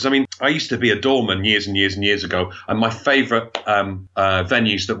as well, because I used to be a doorman years and years and years ago, and my favorite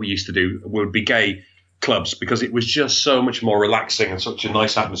venues that we used to do would be gay clubs because it was just so much more relaxing and such a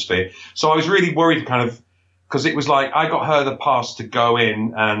nice atmosphere. So I was really worried because it was like I got her the pass to go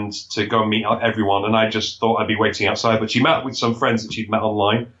in and to go and meet everyone, and I just thought I'd be waiting outside, but she met with some friends that she'd met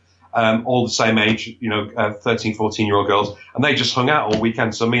online. all the same age, 13, 14-year-old girls, and they just hung out all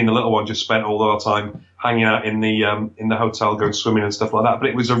weekend. So me and the little one just spent all our time hanging out in the hotel, going swimming and stuff like that. But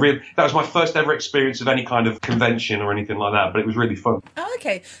it was that was my first ever experience of any kind of convention or anything like that. But it was really fun. Oh,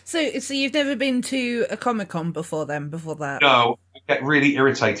 okay. So you've never been to a Comic-Con before that? No, I get really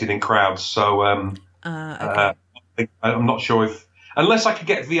irritated in crowds. So okay. I'm not sure unless I could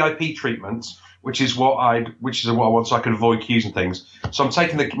get VIP treatment, which is what I want, so I can avoid queues and things. So I'm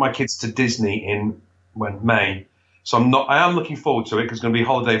taking my kids to Disney in May. So I am looking forward to it because it's going to be a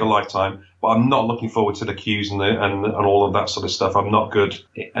holiday of a lifetime. But I'm not looking forward to the queues and all of that sort of stuff. I'm not good.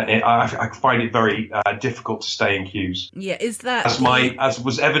 I find it very difficult to stay in queues. Yeah, is that as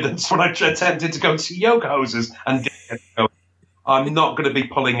was evidenced when I attempted to go to Yoga Hosers and didn't go. I'm not going to be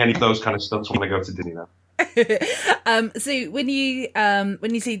pulling any of those kind of stunts when I go to Disney now. So when you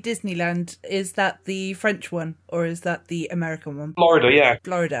say Disneyland, is that the French one or is that the American one? Florida, yeah.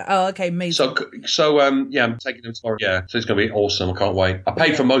 Florida. Oh, okay, amazing. So I'm taking them to Florida. Yeah, so it's going to be awesome. I can't wait. I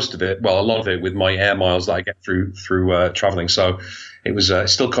paid for most of it. Well, a lot of it with my air miles that I get through traveling. So it was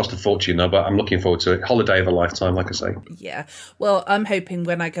still cost a fortune though, but I'm looking forward to it. Holiday of a lifetime, like I say. Yeah. Well, I'm hoping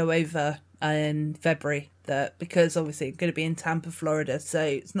when I go over in February because obviously I'm going to be in Tampa, Florida, so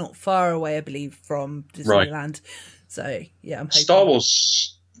it's not far away, I believe, from Disneyland. Right. So yeah, I'm hoping. Star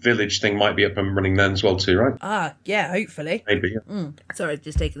Wars Village thing might be up and running then as well too, right? Ah, yeah, hopefully. Maybe. Yeah. Sorry,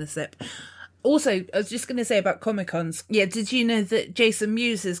 just taking a sip. Also, I was just going to say about Comic-Cons. Yeah, did you know that Jason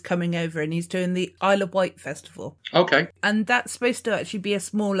Mewes is coming over and he's doing the Isle of Wight festival? Okay. And that's supposed to actually be a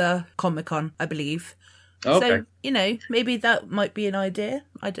smaller Comic-Con, I believe. Okay. So, maybe that might be an idea.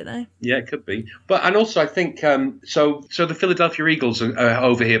 I don't know. Yeah, it could be. And also I think, so the Philadelphia Eagles are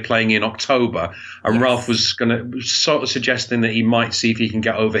over here playing in October, and yes. Ralph was sort of suggesting that he might see if he can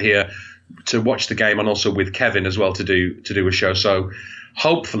get over here to watch the game, and also with Kevin as well to do a show. So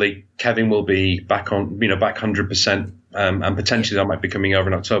hopefully Kevin will be back 100%, and potentially that might be coming over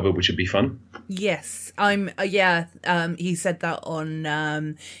in October, which would be fun. Yes. He said that on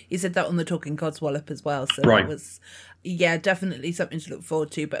the Talking Codswallop as well. So right. That was definitely something to look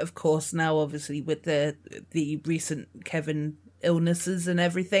forward to. But of course now obviously with the recent Kevin illnesses and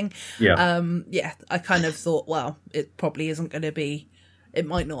everything, I kind of thought, well, it probably isn't going to be, it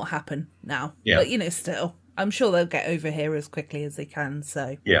might not happen now. Yeah. But still, I'm sure they'll get over here as quickly as they can.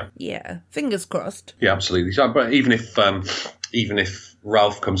 So yeah, fingers crossed. Yeah, absolutely. So, but even if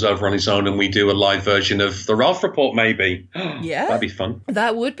Ralph comes over on his own and we do a live version of the Ralph Report, maybe. Yeah, that'd be fun.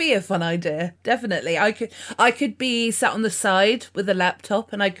 That would be a fun idea. Definitely. I could be sat on the side with a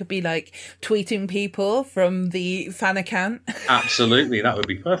laptop and I could be like tweeting people from the fan account. Absolutely, that would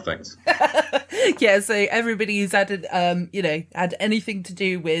be perfect. Yeah, so everybody who's had anything to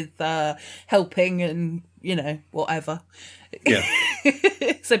do with helping and whatever. Yeah.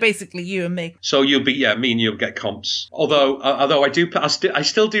 So basically you and me. So you'll be, me and you'll get comps. Although I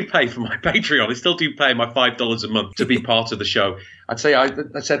still do pay for my Patreon. I still do pay my $5 a month to be part of the show. I'd say I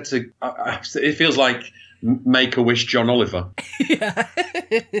said to, it feels like Make-A-Wish John Oliver. Yeah.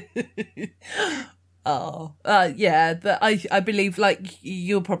 Oh, yeah, but I believe, like,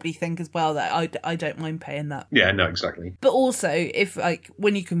 you'll probably think as well that I don't mind paying that. Yeah, no, exactly. But also, if, like,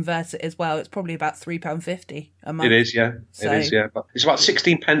 when you convert it as well, it's probably about £3.50 a month. It is, yeah. It is, yeah. But it's about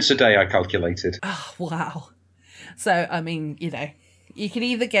 16 pence a day, I calculated. Oh, wow. So, I mean, you can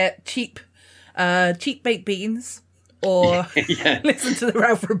either get cheap baked beans or listen to the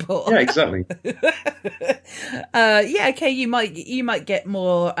Ralph Report. Yeah, exactly. Okay, you might get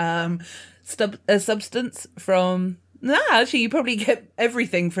more substance from. No, actually, you probably get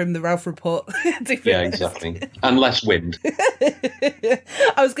everything from the Ralph Report. Yeah, exactly. And less wind. I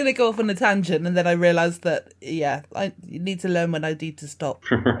was going to go off on a tangent, and then I realised that, I need to learn when I need to stop.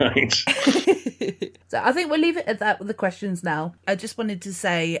 Right. So I think we'll leave it at that with the questions now. I just wanted to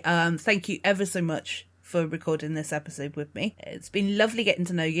say thank you ever so much for recording this episode with me. It's been lovely getting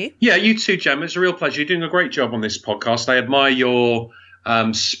to know you. Yeah, you too, Gemma. It's a real pleasure. You're doing a great job on this podcast. I admire your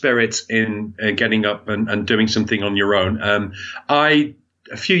spirit in getting up and doing something on your own.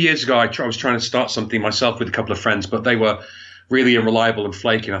 A few years ago, I was trying to start something myself with a couple of friends, but they were really unreliable and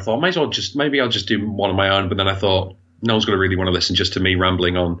flaky. And I thought, maybe I'll just do one on my own. But then I thought, no one's going to really want to listen just to me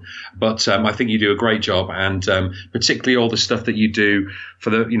rambling on. But I think you do a great job, and particularly all the stuff that you do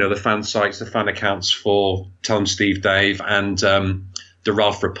for the fan sites, the fan accounts for Tell 'em Steve Dave and the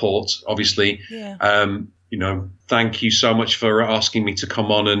Ralph Report, obviously. Yeah. Thank you so much for asking me to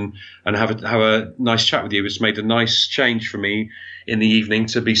come on and have a nice chat with you. It's made a nice change for me in the evening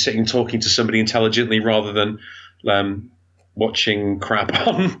to be sitting talking to somebody intelligently rather than watching crap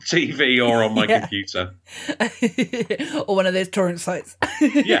on TV or on my computer. Or one of those torrent sites.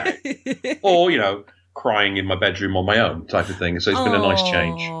 Yeah. Or, crying in my bedroom on my own type of thing. So it's been a nice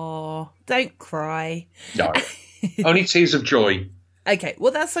change. Oh, don't cry. No. Only tears of joy. Okay,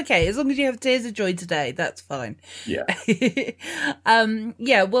 well, that's okay. As long as you have tears of joy today, that's fine. Yeah.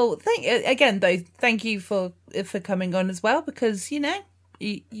 Yeah, well, thank you for coming on as well, because,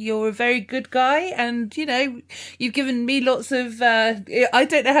 you're a very good guy, and, you've given me lots of... I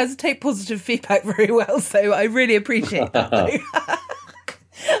don't know how to take positive feedback very well, so I really appreciate that, though.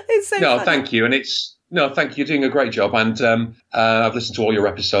 It's so funny. Thank you. And thank you. You're doing a great job. And I've listened to all your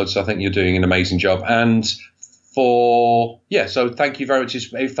episodes, so I think you're doing an amazing job. And so thank you very much.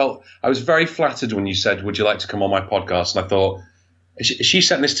 I was very flattered when you said, would you like to come on my podcast? And I thought, is she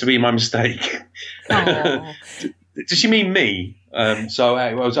sent this to be my mistake? Does she mean me? So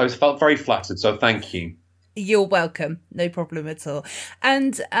I felt very flattered. So thank you. You're welcome. No problem at all.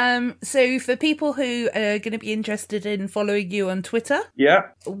 And so for people who are going to be interested in following you on Twitter,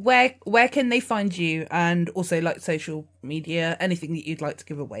 where can they find you? And also like social media, anything that you'd like to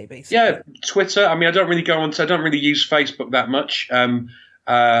give away, basically. Yeah, Twitter. I mean, I don't really use Facebook that much.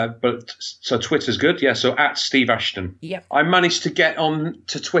 But so Twitter's good. Yeah. So at Steve Ashton. Yep. I managed to get on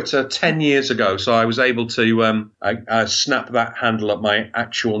to Twitter 10 years ago. So I was able to snap that handle at my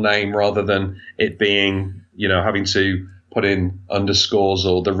actual name rather than it being, having to put in underscores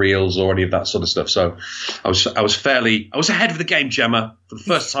or the reels or any of that sort of stuff. So I was ahead of the game, Gemma, for the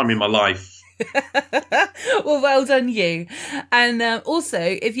first time in my life. Well done you. And also,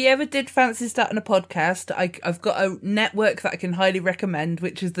 if you ever did fancy starting a podcast, I've got a network that I can highly recommend,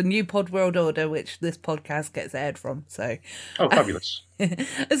 which is the New Pod World Order, which this podcast gets aired from. So fabulous.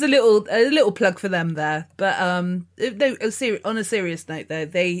 There's a little plug for them there. But on a serious note though,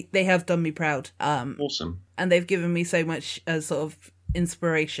 they have done me proud. Awesome. And they've given me so much sort of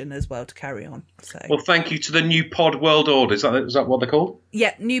inspiration as well to carry on. So thank you to the New Pod World Order. Is that what they're called?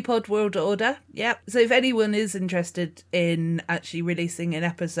 Yeah, New Pod World Order. Yeah. So if anyone is interested in actually releasing an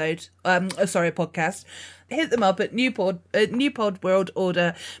episode, a podcast, hit them up at New Pod World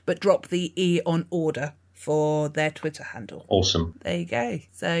Order, but drop the E on order for their Twitter handle. Awesome. There you go.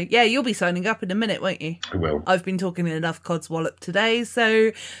 So yeah, you'll be signing up in a minute, won't you? I will. I've been talking enough codswallop today,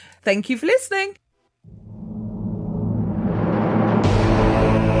 so thank you for listening.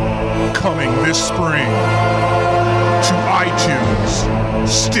 Coming this spring to iTunes,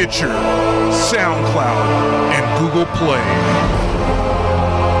 Stitcher, SoundCloud, and Google Play.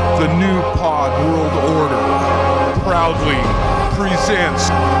 The New Pod World Order proudly presents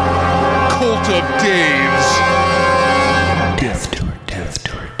Cult of Dave's Death Tour, Death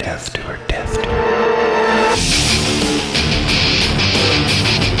Tour, Death Tour, Death Tour.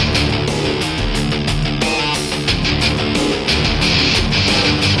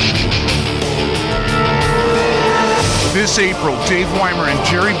 This April, Dave Weimer and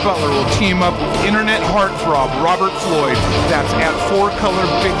Jerry Butler will team up with internet heartthrob Robert Floyd. That's at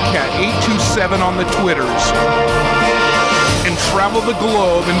 4ColorBigCat827 on the Twitters. And travel the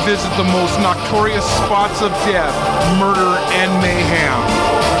globe and visit the most notorious spots of death, murder, and mayhem.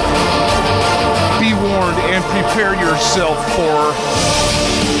 Be warned and prepare yourself for...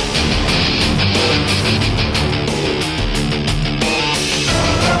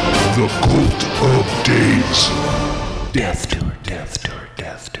 The Cult of Dave's Death Tour, Death Tour,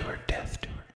 Death Tour.